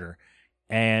a starter,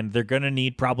 and they're going to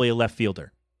need probably a left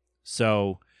fielder.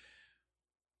 So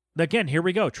again, here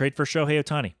we go. Trade for Shohei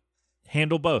Ohtani.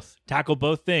 Handle both. Tackle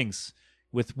both things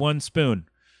with one spoon.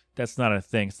 That's not a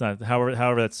thing. It's not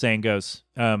however that saying goes.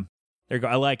 There you go.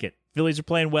 I like it. Phillies are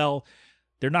playing well.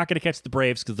 They're not going to catch the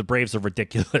Braves because the Braves are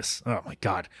ridiculous. Oh, my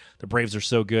God. The Braves are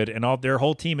so good. And their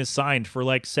whole team is signed for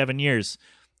like 7 years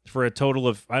for a total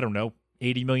of, I don't know,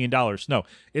 $80 million. No,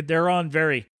 they're on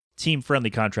very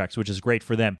team-friendly contracts, which is great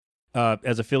for them.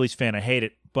 As a Phillies fan, I hate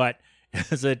it. But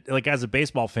as a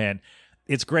baseball fan,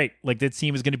 it's great. Like, that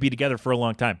team is going to be together for a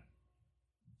long time,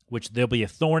 which there'll be a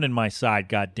thorn in my side,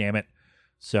 God damn it.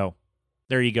 So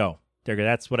there you go.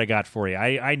 That's what I got for you.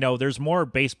 I know there's more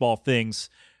baseball things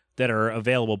that are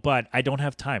available, but I don't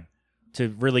have time to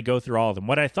really go through all of them.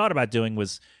 What I thought about doing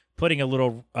was putting a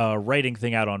little writing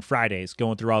thing out on Fridays,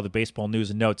 going through all the baseball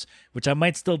news and notes, which I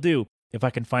might still do if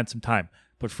I can find some time.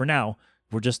 But for now,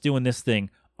 we're just doing this thing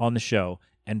on the show.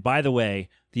 And by the way,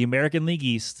 the American League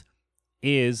East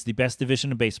is the best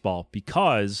division in baseball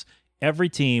because every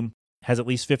team has at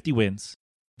least 50 wins.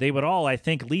 They would all, I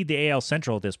think, lead the AL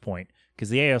Central at this point because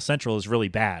the AL Central is really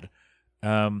bad.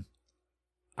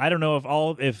 I don't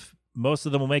know if most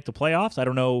of them will make the playoffs. I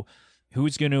don't know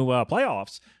who's going to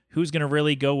playoffs, who's going to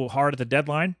really go hard at the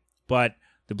deadline. But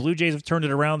the Blue Jays have turned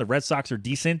it around. The Red Sox are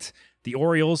decent. The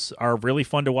Orioles are really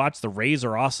fun to watch. The Rays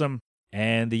are awesome.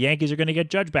 And the Yankees are going to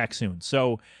get Judge back soon.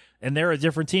 So, and they're a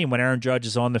different team when Aaron Judge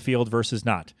is on the field versus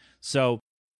not. So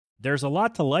there's a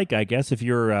lot to like, I guess, if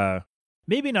you're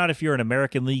maybe not if you're an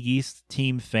American League East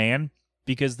team fan,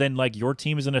 because then like your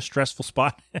team is in a stressful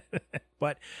spot.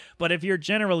 but if you're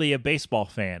generally a baseball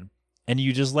fan and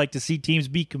you just like to see teams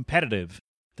be competitive,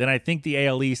 then I think the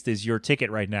AL East is your ticket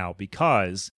right now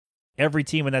because every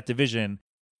team in that division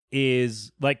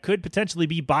is like could potentially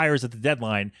be buyers at the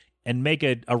deadline and make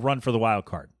a run for the wild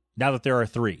card. Now that there are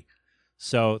 3.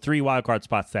 So 3 wild card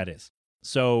spots, that is.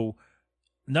 So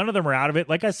none of them are out of it.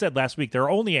 Like I said last week, there are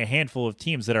only a handful of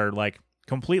teams that are like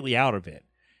completely out of it.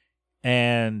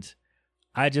 And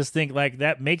I just think like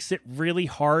that makes it really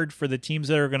hard for the teams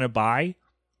that are going to buy,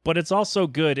 but it's also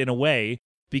good in a way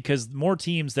because more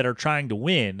teams that are trying to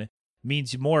win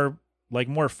means more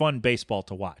fun baseball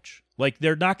to watch. Like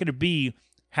they're not going to be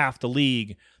half the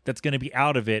league that's going to be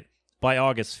out of it by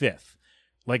August 5th.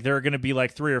 Like there are going to be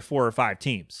like 3 or 4 or 5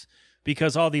 teams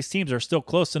because all these teams are still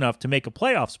close enough to make a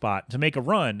playoff spot, to make a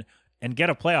run and get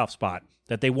a playoff spot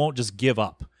that they won't just give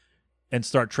up. and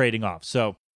start trading off.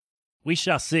 So we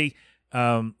shall see.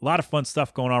 A lot of fun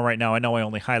stuff going on right now. I know I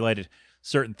only highlighted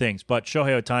certain things, but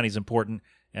Shohei Ohtani is important,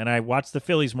 and I watch the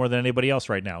Phillies more than anybody else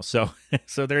right now. So,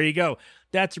 so there you go.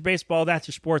 That's your baseball. That's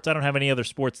your sports. I don't have any other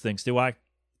sports things, do I?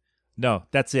 No,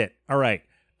 that's it. All right.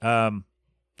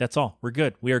 That's all. We're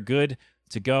good. We are good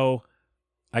to go.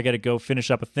 I got to go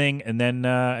finish up a thing, and then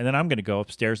I'm going to go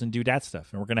upstairs and do that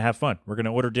stuff, and we're going to have fun. We're going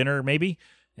to order dinner maybe,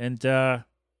 and I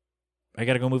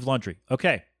got to go move laundry.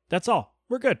 Okay, that's all.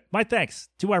 We're good. My thanks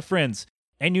to our friends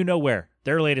and You Know Where.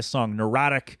 Their latest song,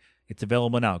 Neurotic. It's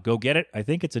available now. Go get it. I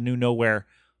think it's a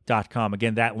newnowhere.com.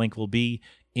 Again, that link will be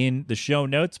in the show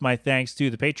notes. My thanks to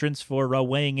the patrons for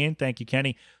weighing in. Thank you,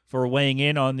 Kenny, for weighing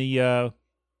in on the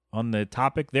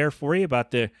topic there for you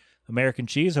about the American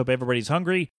cheese. Hope everybody's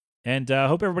hungry, and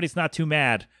hope everybody's not too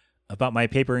mad about my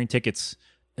papering tickets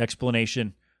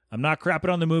explanation. I'm not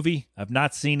crapping on the movie. I've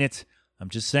not seen it. I'm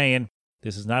just saying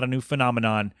this is not a new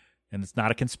phenomenon, and it's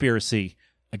not a conspiracy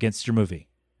against your movie.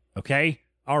 Okay?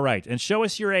 All right. And show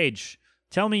us your age.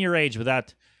 Tell me your age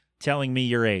without telling me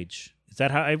your age. Is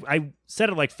that how I said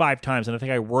it like 5 times, and I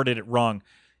think I worded it wrong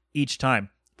each time.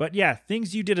 But yeah,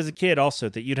 things you did as a kid also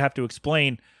that you'd have to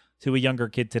explain to a younger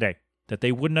kid today that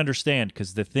they wouldn't understand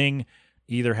because the thing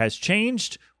either has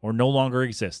changed or no longer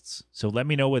exists. So let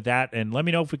me know with that, and let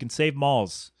me know if we can save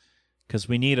malls because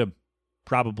we need them,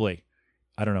 probably.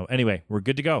 I don't know. Anyway, we're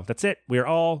good to go. That's it. We're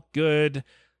all good.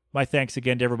 My thanks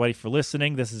again to everybody for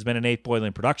listening. This has been an 8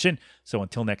 Boiling production. So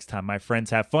until next time, my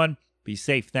friends, have fun. Be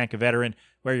safe. Thank a veteran.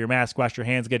 Wear your mask. Wash your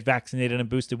hands. Get vaccinated and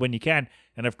boosted when you can.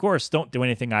 And of course, don't do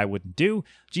anything I wouldn't do.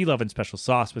 G-Love and Special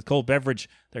Sauce with cold beverage.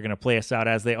 They're going to play us out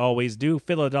as they always do.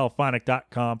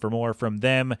 Philadelphonic.com for more from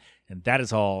them. And that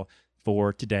is all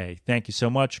for today. Thank you so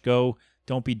much. Go.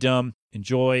 Don't be dumb.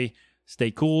 Enjoy.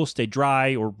 Stay cool. Stay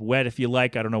dry or wet if you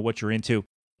like. I don't know what you're into.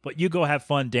 But you go have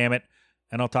fun, damn it.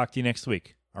 And I'll talk to you next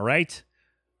week. All right?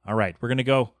 All right. We're going to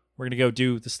go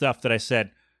do the stuff that I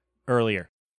said earlier.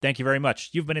 Thank you very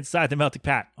much. You've been inside the Melting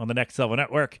Pat on the Next Level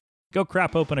Network. Go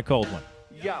crap open a cold one.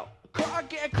 Yo, could I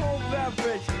get a cold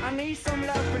beverage? I need some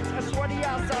leverage. A sweaty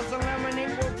outside, some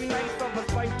lemonade would be nice. Of a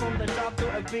fight from the top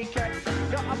to a BK.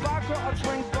 Got a vodka, a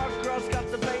drink, but girls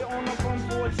got the bay on the front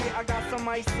porch. Yeah, I got some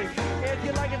icy. If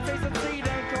you like a taste of tea,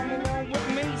 then come along with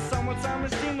me. Summertime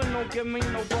is steaming, don't give me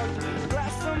no butter.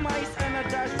 Glass some ice and a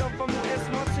dash of from it's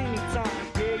martini time.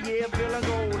 Yeah, feeling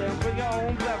golden. Bring your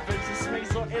own beverage. It's me,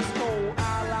 so it's cold.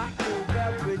 I like cold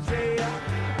beverage, yeah.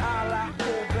 I like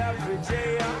cold beverage,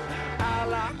 yeah. I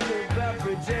like cold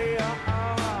beverage, yeah.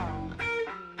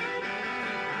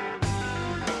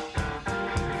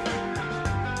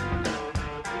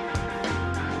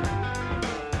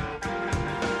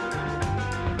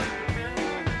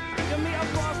 Give me a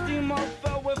frosty mug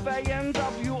filled with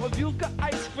A&W. If you got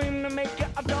ice cream to make it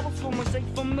a double scoop, mistake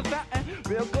from the fountain.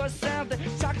 Real good sounding.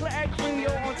 Chocolate egg cream,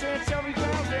 yo, on cherry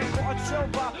grounding. For a chill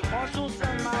bar, on shoes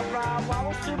and my ride.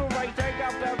 Wobbles to the right, take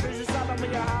out beverages out of me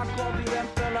a hot coffee, then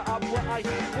fill it up with ice.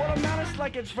 Watermelon's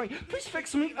like a drink. Please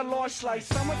fix me a large slice.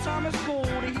 Summertime is cool,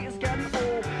 the heat is getting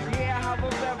old. Yeah, I have a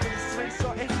beverage, drink,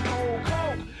 so it's cold.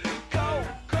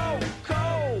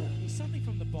 Cold. Something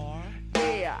from the bar.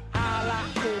 Yeah, I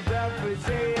like cold beverage,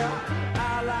 yeah.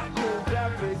 I like cold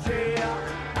beverage, yeah.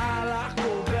 I like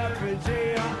cold beverage,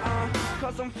 yeah.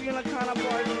 Cause I'm feeling kinda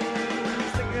party.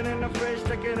 Stick it in the fridge,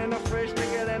 stick it in the fridge, stick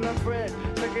it in the fridge,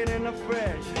 stick it in the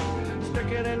fridge.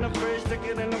 Stick it in the fridge, stick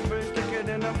it in the fridge, stick it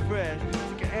in the fridge,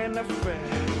 stick it in the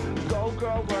fridge. Go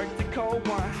girl, work the cold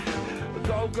one.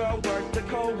 Go girl, work the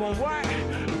cold one. What?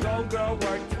 Go girl,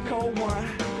 work the cold one.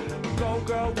 Go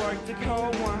girl, work the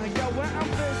cold one. Yo, when I'm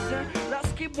fishing,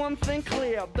 let's keep one thing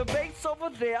clear. The bait's over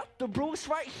there, the brew's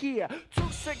right here. 2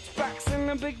 6-packs in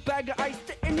a big bag of ice.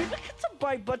 Didn't even get to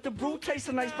bite, but the brew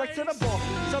tastes nice. Back to the bar.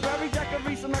 Strawberry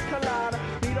daiquiris and a colada.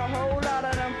 Need a whole lot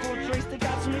of them full drinks. They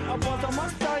got me a buzz. I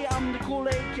must tell you, I'm the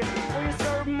Kool-Aid kid. When you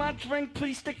serve my drink,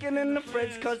 please stick it in the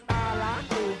fridge. Cause I like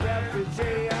cool beverage,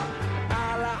 yeah.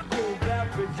 I like cool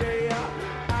beverage, yeah.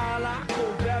 I like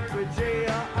cool beverage,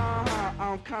 yeah.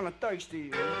 I'm kinda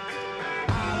thirsty. I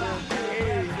like cool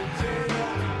beverage,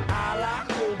 yeah.